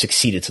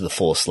succeeded to the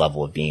fullest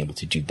level of being able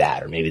to do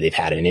that, or maybe they've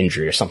had an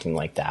injury or something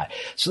like that,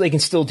 so they can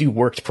still do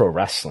worked pro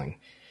wrestling.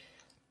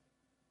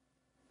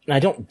 And I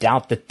don't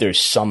doubt that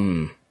there's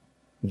some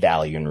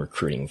value in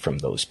recruiting from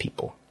those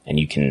people, and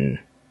you can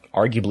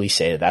arguably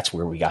say that that's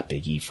where we got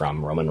Big E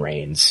from, Roman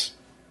Reigns,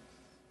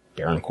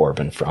 Baron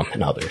Corbin from,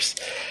 and others.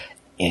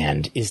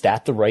 And is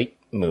that the right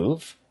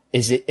move?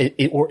 Is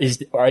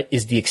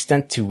the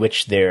extent to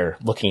which they're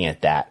looking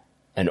at that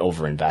an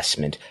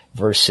overinvestment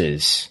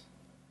versus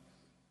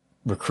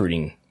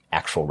recruiting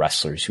actual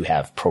wrestlers who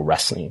have pro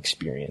wrestling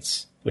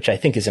experience, which I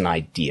think is an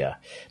idea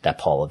that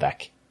Paul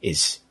Levesque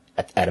is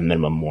at a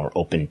minimum more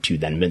open to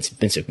than Vince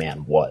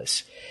McMahon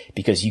was,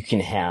 because you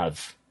can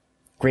have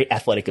great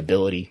athletic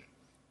ability.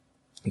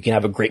 You can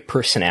have a great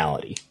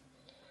personality,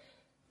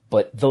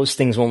 but those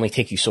things will only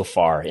take you so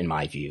far, in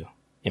my view,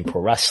 in pro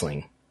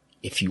wrestling,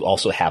 if you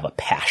also have a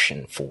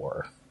passion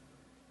for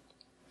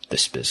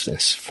this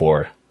business,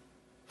 for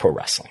pro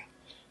wrestling,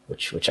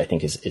 which I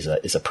think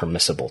is a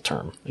permissible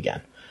term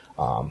again.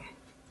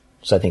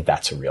 So I think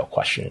that's a real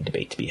question and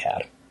debate to be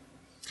had.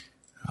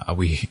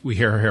 We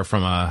hear here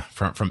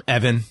from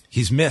Evan.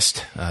 He's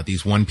missed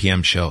these 1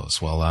 p.m.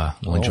 shows. Well,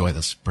 we'll enjoy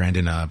this.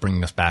 Brandon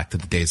bringing us back to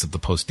the days of the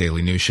Post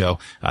Daily News Show.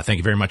 Thank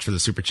you very much for the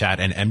super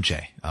chat. And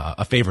MJ,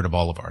 a favorite of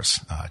all of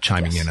ours,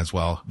 chiming in as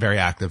well. Very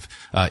active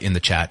in the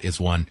chat is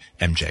one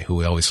MJ, who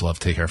we always love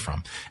to hear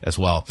from as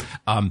well.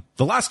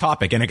 The last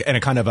topic, and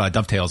it kind of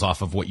dovetails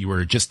off of what you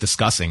were just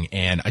discussing,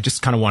 and I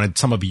just kind of wanted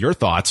some of your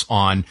thoughts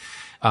on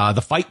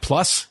the Fight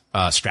Plus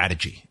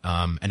strategy,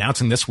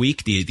 announcing this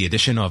week the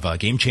addition of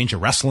Game Changer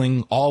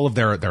Wrestling, all of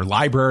their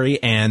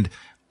library and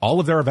all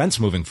of their events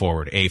moving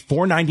forward. A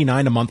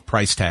 $4.99 a month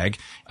price tag,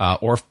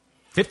 or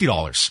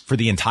 $50 for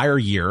the entire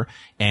year.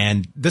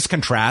 And this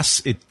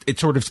contrasts it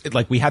sort of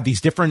like we have these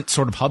different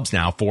sort of hubs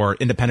now for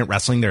independent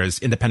wrestling. There's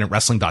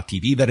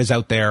independentwrestling.tv that is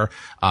out there.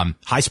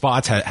 High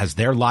Spots has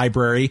their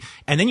library.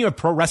 And then you have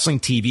Pro Wrestling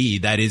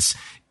TV that is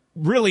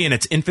really in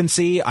its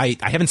infancy. I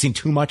haven't seen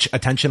too much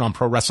attention on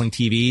Pro Wrestling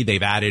TV.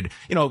 They've added,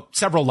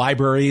 several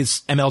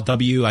libraries.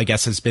 MLW, I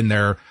guess, has been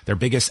their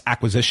biggest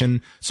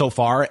acquisition so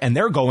far. And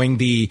they're going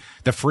the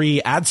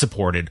free ad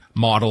supported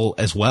model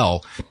as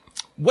well.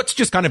 What's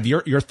just kind of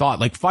your thought?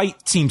 Like,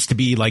 Fight seems to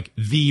be like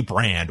the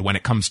brand when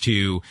it comes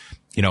to,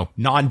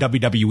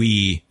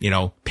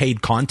 non-WWE,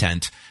 paid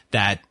content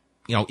that,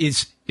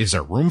 is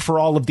there room for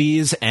all of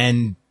these?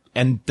 And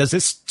does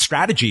this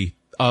strategy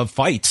of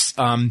Fights,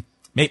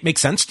 make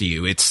sense to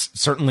you? It's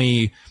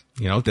certainly,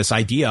 this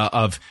idea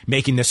of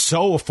making this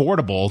so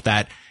affordable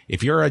that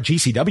if you're a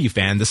GCW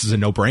fan, this is a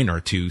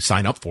no-brainer to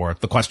sign up for.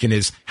 The question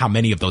is, how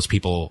many of those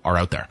people are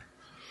out there?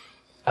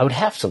 I would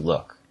have to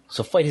look.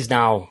 So Fight is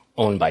now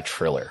owned by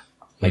Triller.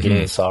 Am I getting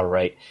this all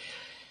right?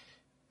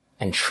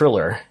 And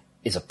Triller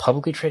is a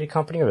publicly traded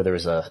company, or there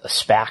was a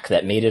SPAC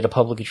that made it a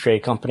publicly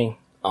traded company.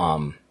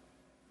 And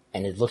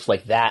it looked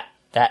like that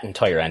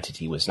entire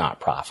entity was not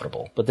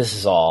profitable. But this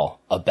is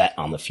all a bet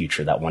on the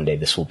future that one day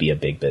this will be a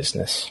big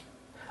business.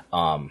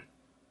 I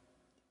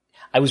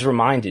was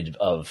reminded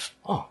of,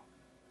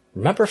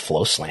 remember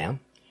Flow Slam?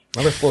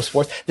 Remember Flow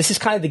Sports? This is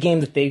kind of the game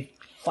that they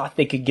thought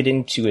they could get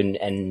into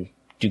and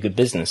do good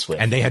business with.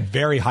 And they had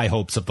very high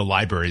hopes of the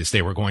libraries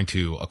they were going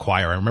to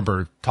acquire. I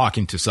remember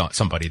talking to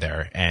somebody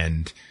there,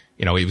 and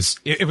it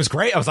was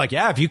great. I was like,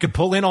 yeah, if you could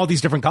pull in all these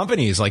different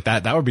companies like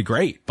that would be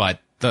great. But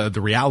the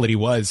reality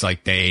was,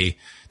 like, they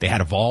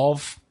had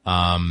Evolve,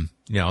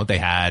 they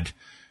had,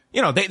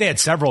 they had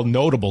several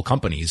notable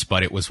companies,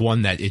 but it was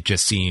one that it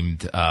just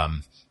seemed,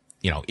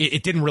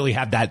 it didn't really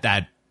have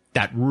that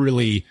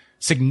really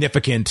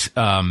significant,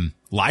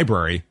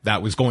 library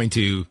that was going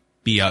to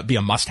be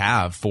a must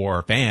have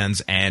for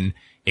fans. And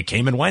it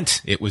came and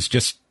went. It was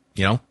just,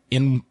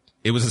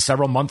 it was a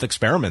several month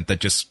experiment that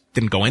just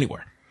didn't go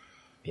anywhere.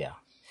 Yeah.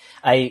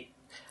 I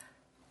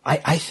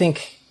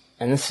think,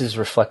 and this is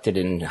reflected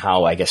in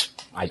how I guess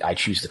I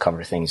choose to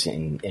cover things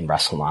in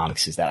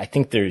WrestleNomics, is that I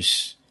think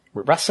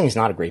wrestling is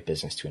not a great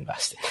business to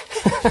invest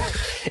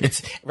in.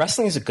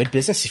 Wrestling is a good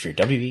business if you're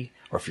WWE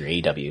or if you're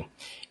AEW.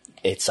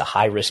 It's a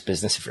high risk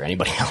business if you're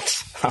anybody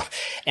else.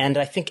 And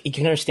I think you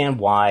can understand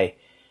why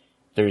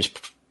there's,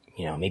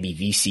 maybe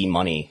VC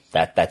money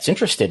that's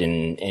interested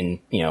in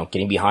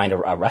getting behind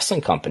a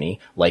wrestling company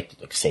like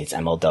say it's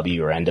MLW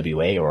or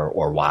NWA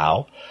or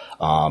WOW.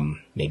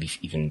 Maybe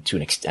even to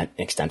an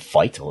extent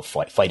Fight.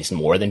 Fight is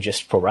more than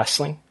just pro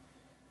wrestling,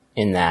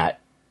 in that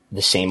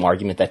the same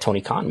argument that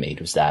Tony Khan made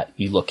was that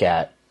you look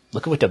at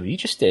what WWE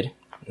just did,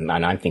 and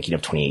I'm thinking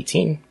of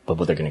 2018, but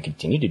what they're going to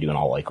continue to do in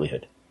all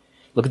likelihood.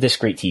 Look at this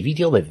great TV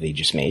deal that they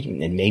just made,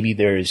 and maybe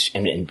there's,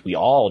 and we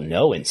all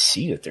know and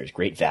see that there's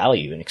great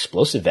value and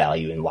explosive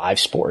value in live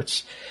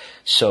sports.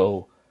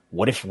 So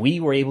what if we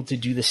were able to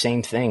do the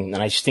same thing?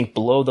 And I just think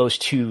below those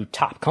two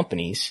top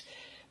companies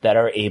that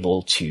are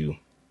able to,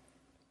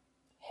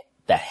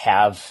 that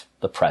have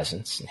the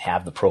presence and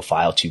have the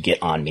profile to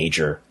get on a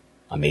major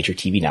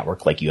TV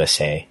network like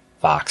USA,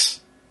 Fox,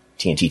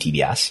 TNT,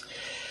 TBS,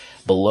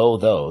 below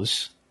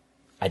those,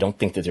 I don't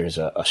think that there's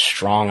a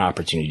strong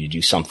opportunity to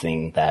do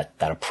something that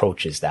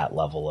approaches that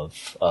level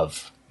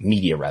of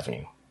media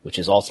revenue, which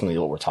is ultimately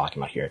what we're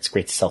talking about here. It's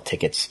great to sell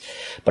tickets,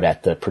 but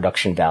at the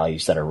production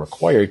values that are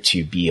required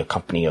to be a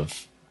company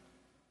of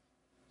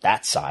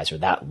that size or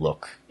that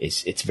look,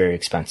 it's very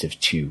expensive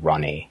to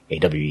run a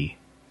WWE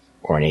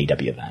or an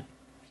AEW event.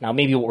 Now,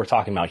 maybe what we're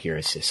talking about here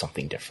is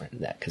something different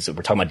than that, because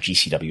we're talking about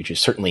GCW, which is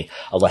certainly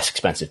a less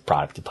expensive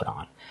product to put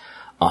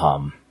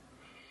on.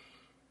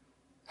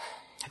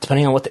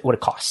 Depending on what it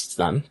costs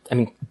them. I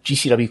mean,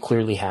 GCW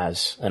clearly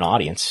has an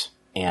audience,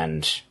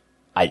 and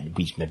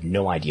we have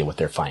no idea what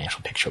their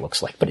financial picture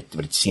looks like, but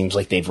it seems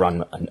like they've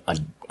run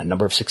a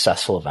number of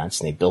successful events,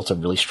 and they built a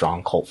really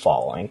strong cult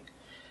following.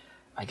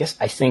 I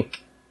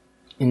think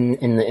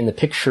in the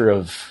picture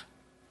of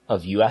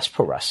US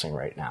pro wrestling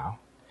right now,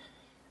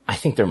 I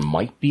think there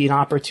might be an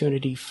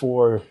opportunity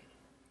for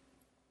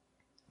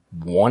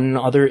one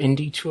other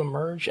indie to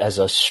emerge as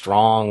a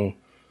strong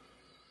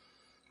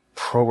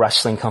pro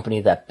wrestling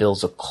company that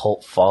builds a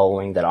cult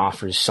following that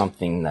offers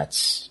something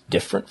that's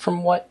different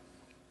from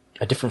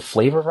a different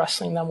flavor of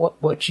wrestling than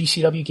what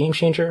GCW Game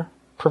Changer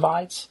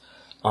provides.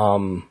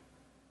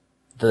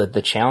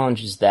 The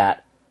challenge is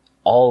that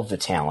all of the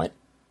talent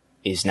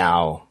is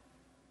now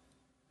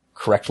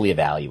correctly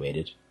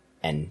evaluated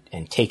and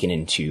taken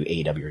into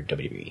AEW or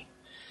WWE.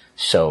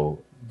 So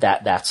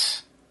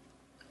that's,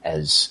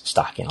 as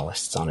stock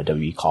analysts on a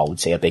WWE call would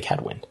say, a big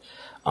headwind.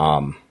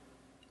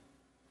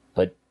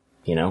 But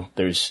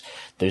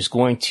there's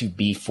going to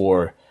be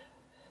for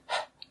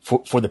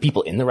the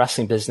people in the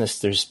wrestling business,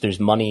 there's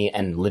money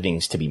and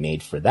livings to be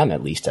made for them,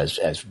 at least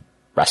as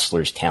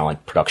wrestlers,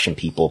 talent, production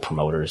people,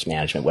 promoters,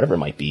 management, whatever it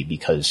might be,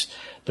 because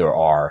there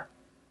are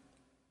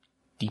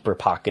deeper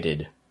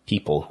pocketed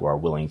people who are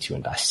willing to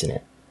invest in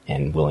it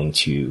and willing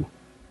to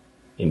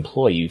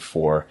employ you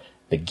for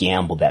the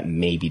gamble that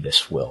maybe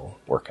this will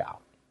work out.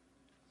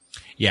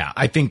 Yeah,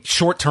 I think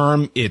short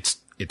term, it's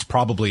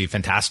probably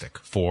fantastic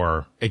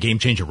for a game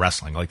changer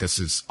wrestling. Like, this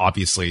is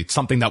obviously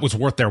something that was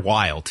worth their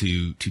while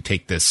to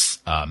take this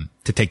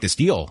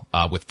deal,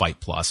 with Fight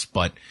Plus.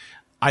 But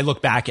I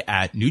look back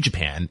at New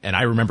Japan, and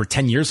I remember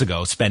 10 years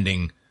ago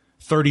spending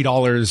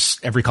 $30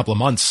 every couple of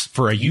months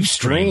for a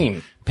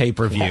Ustream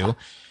pay-per-view. Yeah.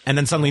 And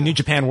then suddenly New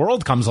Japan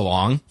World comes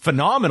along,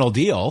 phenomenal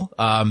deal,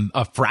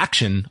 a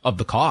fraction of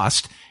the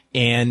cost.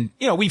 And,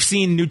 we've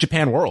seen New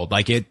Japan World,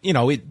 like it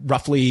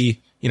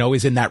roughly,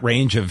 is in that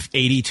range of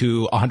 80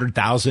 to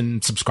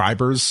 100,000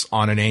 subscribers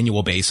on an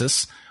annual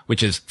basis,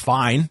 which is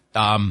fine.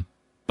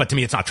 But to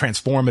me, it's not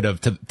transformative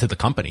to the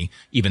company,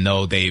 even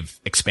though they've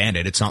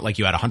expanded. It's not like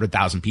you had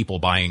 100,000 people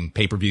buying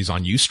pay-per-views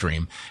on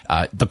Ustream.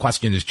 The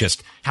question is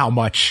just how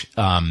much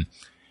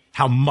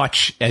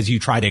as you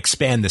try to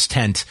expand this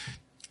tent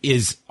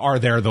are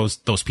there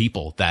those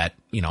people that,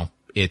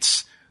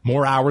 it's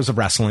more hours of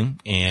wrestling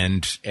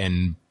and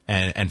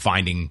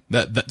finding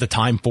the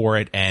time for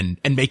it and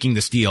making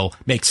this deal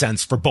make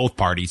sense for both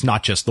parties,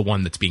 not just the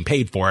one that's being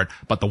paid for it,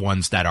 but the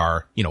ones that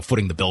are,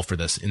 footing the bill for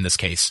this, in this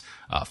case,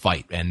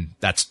 Fight. And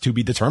that's to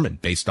be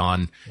determined based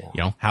on,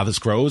 how this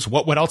grows,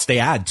 what else they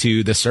add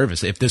to this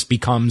service. If this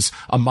becomes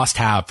a must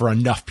have for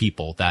enough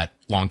people that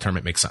long term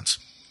it makes sense.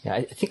 Yeah,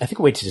 I think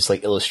a way to just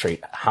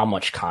illustrate how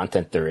much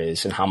content there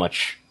is and how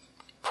much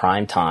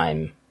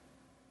primetime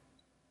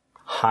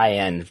high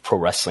end pro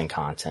wrestling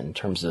content in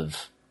terms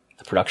of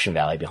the production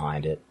value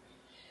behind it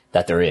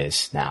that there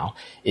is now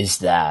is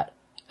that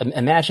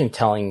imagine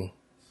telling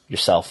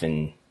yourself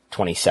in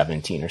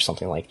 2017 or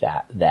something like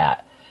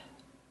that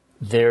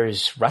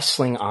there's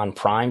wrestling on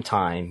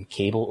primetime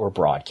cable or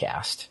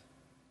broadcast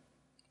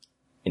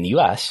in the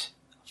US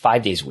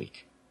 5 days a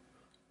week,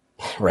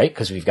 right?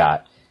 Because we've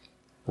got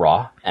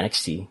Raw,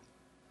 NXT,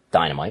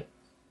 Dynamite,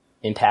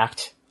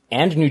 Impact,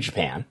 and New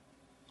Japan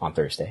on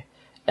Thursday,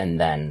 and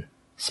then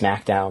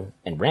SmackDown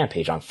and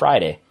Rampage on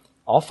Friday,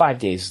 all 5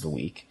 days of the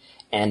week.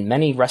 And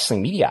many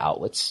wrestling media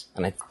outlets,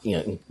 and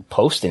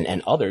Post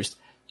and others,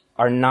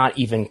 are not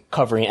even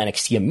covering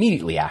NXT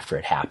immediately after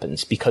it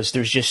happens because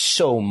there's just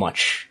so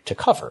much to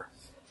cover.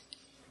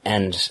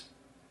 And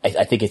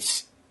I think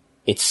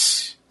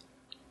it's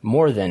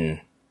more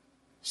than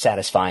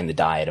satisfying the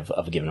diet of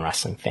a given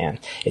wrestling fan.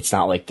 It's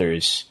not like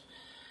there's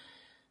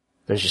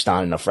just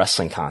not enough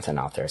wrestling content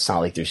out there. It's not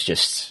like there's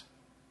just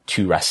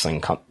two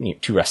wrestling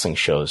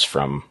shows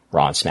from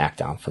Raw and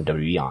SmackDown from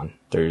WWE on.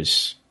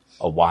 There's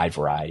a wide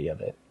variety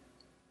of it.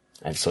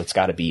 And so it's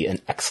got to be an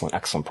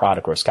excellent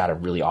product, or it's got to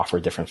really offer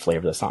a different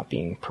flavor that's not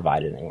being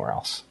provided anywhere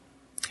else.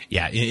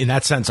 Yeah, in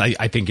that sense,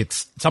 I think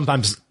it's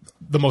sometimes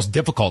the most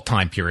difficult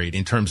time period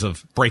in terms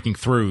of breaking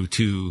through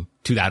to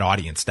that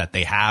audience, that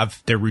they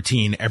have their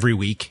routine every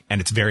week, and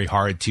it's very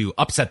hard to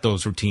upset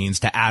those routines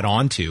to add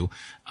on to.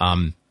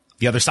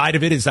 The other side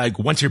of it is, like,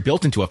 once you're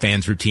built into a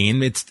fan's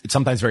routine, it's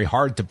sometimes very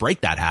hard to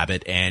break that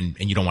habit, and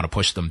you don't want to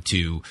push them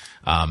to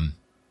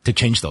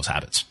change those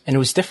habits. And it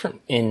was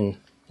different in,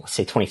 let's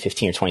say,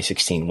 2015 or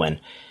 2016 when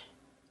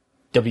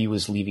W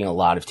was leaving a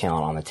lot of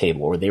talent on the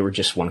table, or they were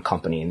just one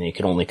company and they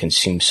could only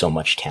consume so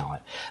much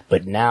talent.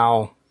 But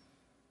now,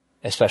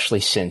 especially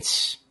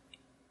since,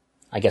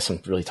 I guess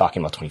I'm really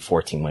talking about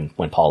 2014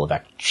 when Paul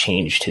Levesque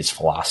changed his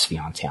philosophy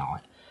on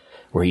talent,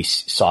 where he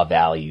saw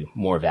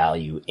more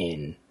value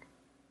in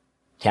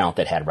talent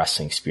that had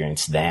wrestling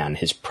experience than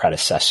his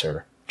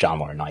predecessor, John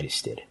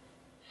Laurinaitis, did.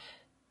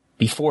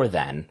 Before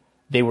then,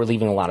 they were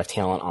leaving a lot of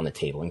talent on the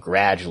table, and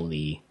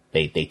gradually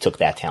they took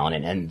that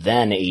talent, and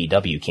then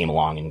AEW came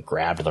along and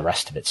grabbed the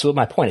rest of it. So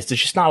my point is, there's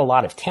just not a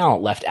lot of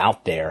talent left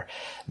out there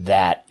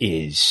that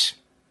is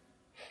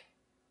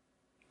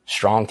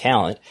strong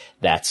talent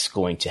that's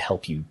going to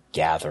help you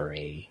gather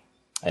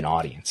an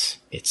audience.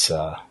 It's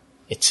a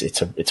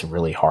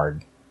really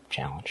hard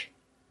challenge.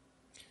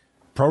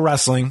 Pro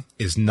wrestling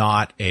is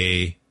not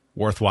a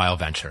worthwhile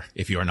venture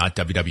if you are not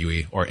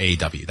WWE or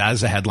AEW. That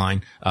is a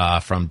headline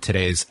from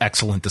today's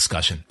excellent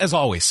discussion, as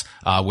always,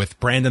 with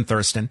Brandon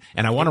Thurston.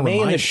 And I want to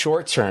remind, in the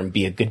short term,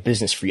 be a good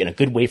business for you and a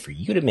good way for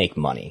you to make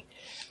money.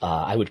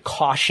 I would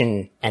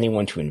caution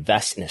anyone to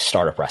invest in a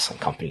startup wrestling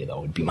company,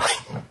 though, would be my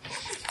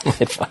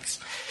advice.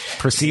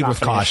 Proceed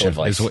with caution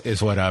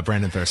is what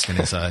Brandon Thurston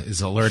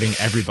is alerting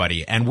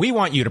everybody. And we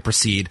want you to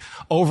proceed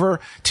over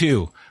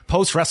to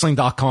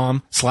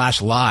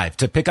postwrestling.com/live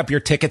to pick up your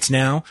tickets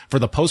now for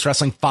the Post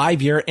Wrestling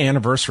 5-year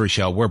anniversary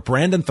show, where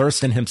Brandon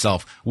Thurston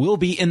himself will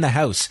be in the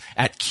house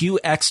at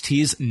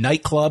QXT's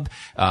nightclub.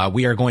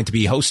 We are going to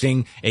be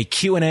hosting a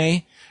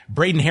Q&A.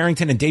 Braden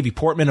Harrington and Davey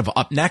Portman of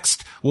Up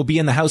Next will be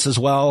in the house as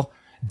well.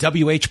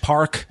 W.H.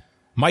 Park,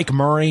 Mike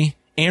Murray,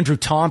 Andrew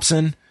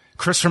Thompson,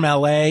 Chris from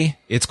LA.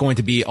 It's going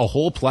to be a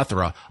whole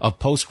plethora of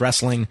post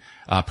wrestling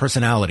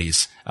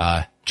personalities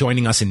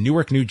joining us in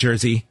Newark, New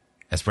Jersey,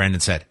 as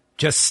Brandon said,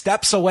 just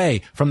steps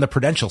away from the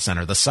Prudential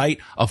Center, the site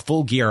of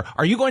Full Gear.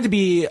 Are you going to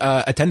be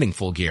attending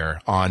Full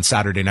Gear on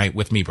Saturday night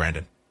with me,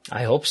 Brandon?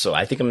 I hope so.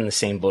 I think I'm in the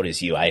same boat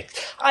as you. I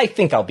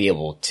think I'll be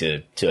able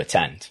to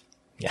attend.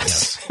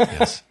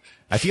 Yes.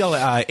 I feel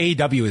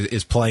AEW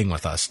is playing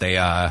with us.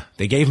 They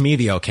gave me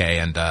the okay,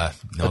 and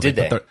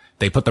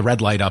they put the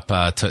red light up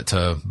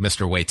to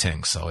Mr. Wei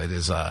Ting. So it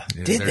is.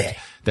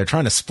 They're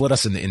trying to split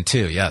us in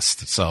two.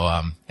 Yes.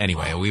 So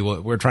anyway,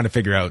 we're trying to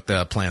figure out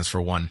the plans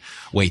for one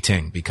Wei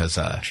Ting because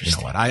you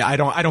know what, I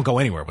don't go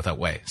anywhere without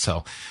Wei.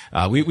 So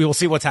we will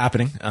see what's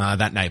happening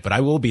that night. But I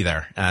will be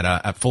there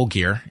at Full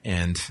Gear,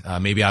 and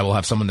maybe I will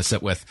have someone to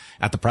sit with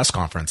at the press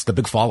conference. The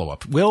big follow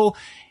up. Will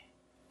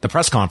the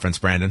press conference,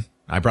 Brandon?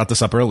 I brought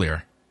this up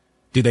earlier.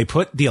 Do they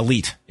put the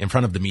elite in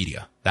front of the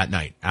media that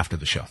night after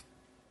the show?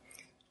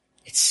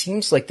 It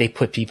seems like they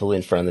put people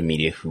in front of the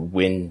media who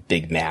win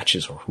big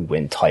matches or who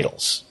win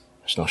titles.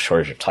 There's no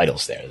shortage of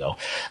titles there, though.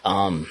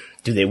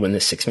 Do they win the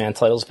 6-man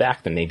titles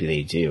back? Then maybe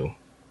they do.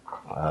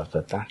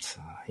 But that's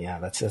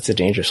a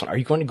dangerous one. Are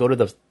you going to go to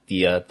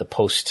the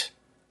post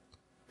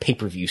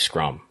pay-per-view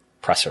scrum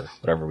presser,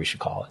 whatever we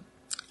should call it?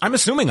 I'm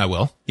assuming I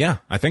will. Yeah,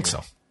 I think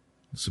so.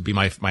 This would be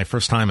my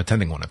first time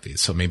attending one of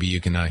these, so maybe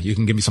you can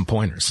give me some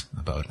pointers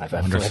about.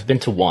 I've been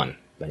to one,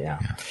 but yeah.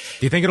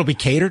 Do you think it'll be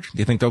catered? Do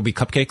you think there'll be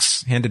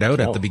cupcakes handed out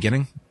at the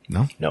beginning?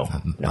 No,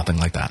 nothing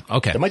like that.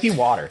 Okay, there might be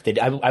water.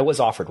 I was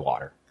offered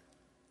water.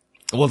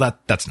 Well,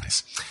 that's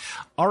nice.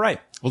 All right.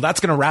 Well, that's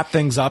going to wrap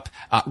things up.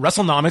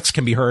 WrestleNomics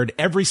can be heard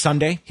every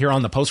Sunday here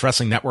on the Post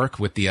Wrestling Network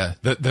with the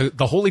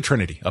holy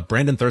trinity of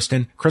Brandon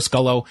Thurston, Chris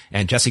Gullo,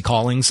 and Jesse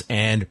Collings.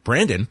 And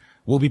Brandon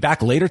will be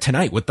back later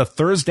tonight with the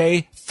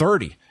Thursday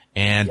 30.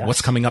 And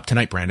what's coming up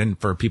tonight, Brandon,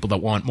 for people that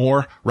want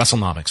more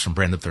WrestleNomics from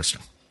Brandon Thurston?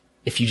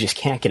 If you just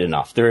can't get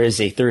enough, there is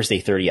a Thursday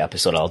 30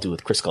 episode I'll do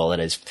with Chris Gull that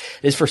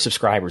is for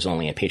subscribers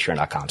only at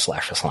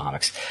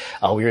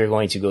patreon.com/WrestleNomics. We are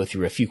going to go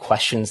through a few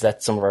questions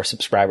that some of our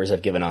subscribers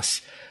have given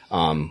us.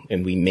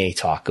 And we may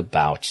talk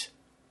about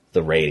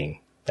the rating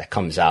that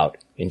comes out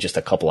in just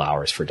a couple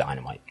hours for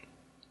Dynamite.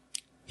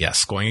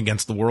 Yes. Going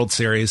against the World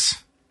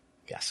Series.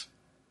 Yes.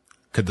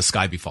 Could the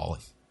sky be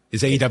falling?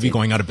 Is AEW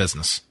going out of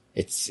business?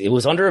 It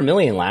was under 1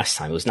 million last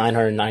time. It was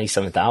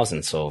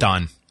 997,000. So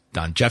done.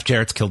 Jeff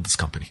Jarrett's killed this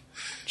company.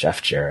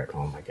 Jeff Jarrett.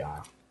 Oh my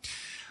God.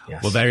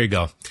 Yes. Well, there you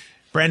go.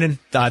 Brandon,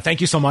 thank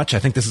you so much. I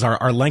think this is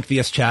our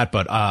lengthiest chat,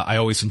 but I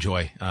always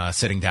enjoy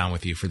sitting down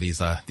with you for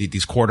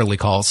these quarterly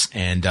calls.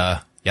 And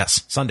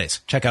yes,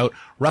 Sundays. Check out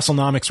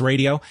WrestleNomics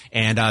Radio.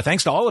 And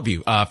thanks to all of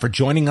you for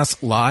joining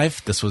us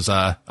live. This was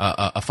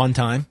a fun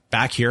time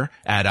back here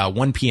at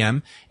 1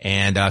 p.m.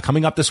 And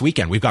coming up this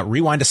weekend, we've got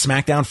Rewind to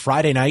SmackDown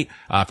Friday night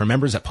for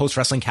members at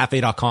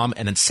postwrestlingcafe.com.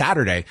 And then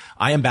Saturday,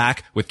 I am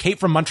back with Kate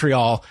from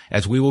Montreal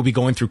as we will be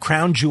going through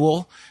Crown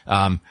Jewel,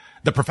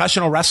 the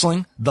professional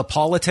wrestling, the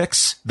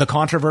politics, the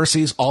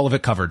controversies, all of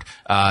it covered.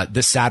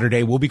 This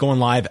Saturday, we'll be going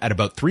live at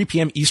about 3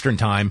 p.m. Eastern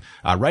time,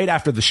 right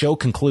after the show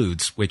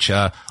concludes, which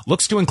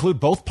looks to include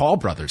both Paul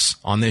brothers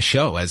on this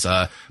show, as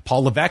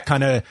Paul Levesque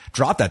kind of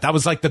dropped that. That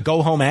was like the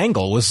go-home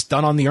angle was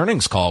done on the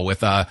earnings call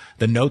with the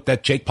note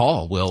that Jake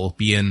Paul will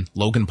be in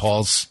Logan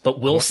Paul's But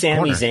will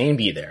Sami Zayn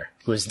be there,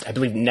 who has, I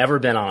believe, never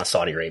been on a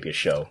Saudi Arabia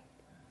show?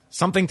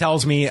 Something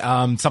tells me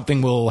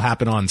something will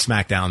happen on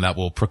SmackDown that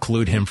will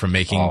preclude him from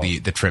making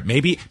the trip.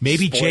 Maybe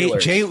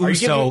Jey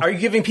Uso. Are you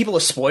giving people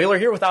a spoiler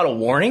here without a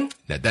warning?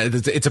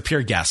 It's a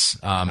pure guess.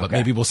 But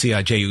maybe we'll see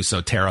Jey Uso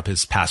tear up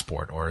his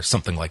passport or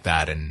something like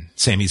that, and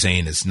Sami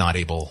Zayn is not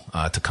able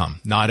to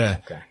come.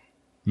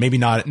 Maybe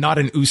not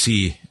an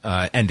Usi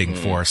ending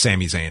for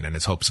Sami Zayn and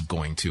his hopes of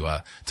going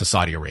to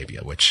Saudi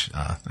Arabia, which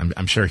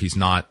I'm sure he's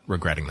not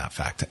regretting that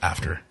fact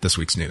after this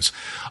week's news.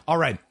 All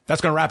right,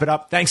 that's going to wrap it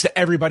up. Thanks to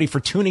everybody for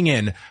tuning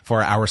in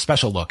for our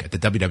special look at the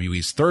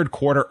WWE's third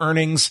quarter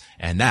earnings,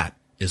 and that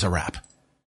is a wrap.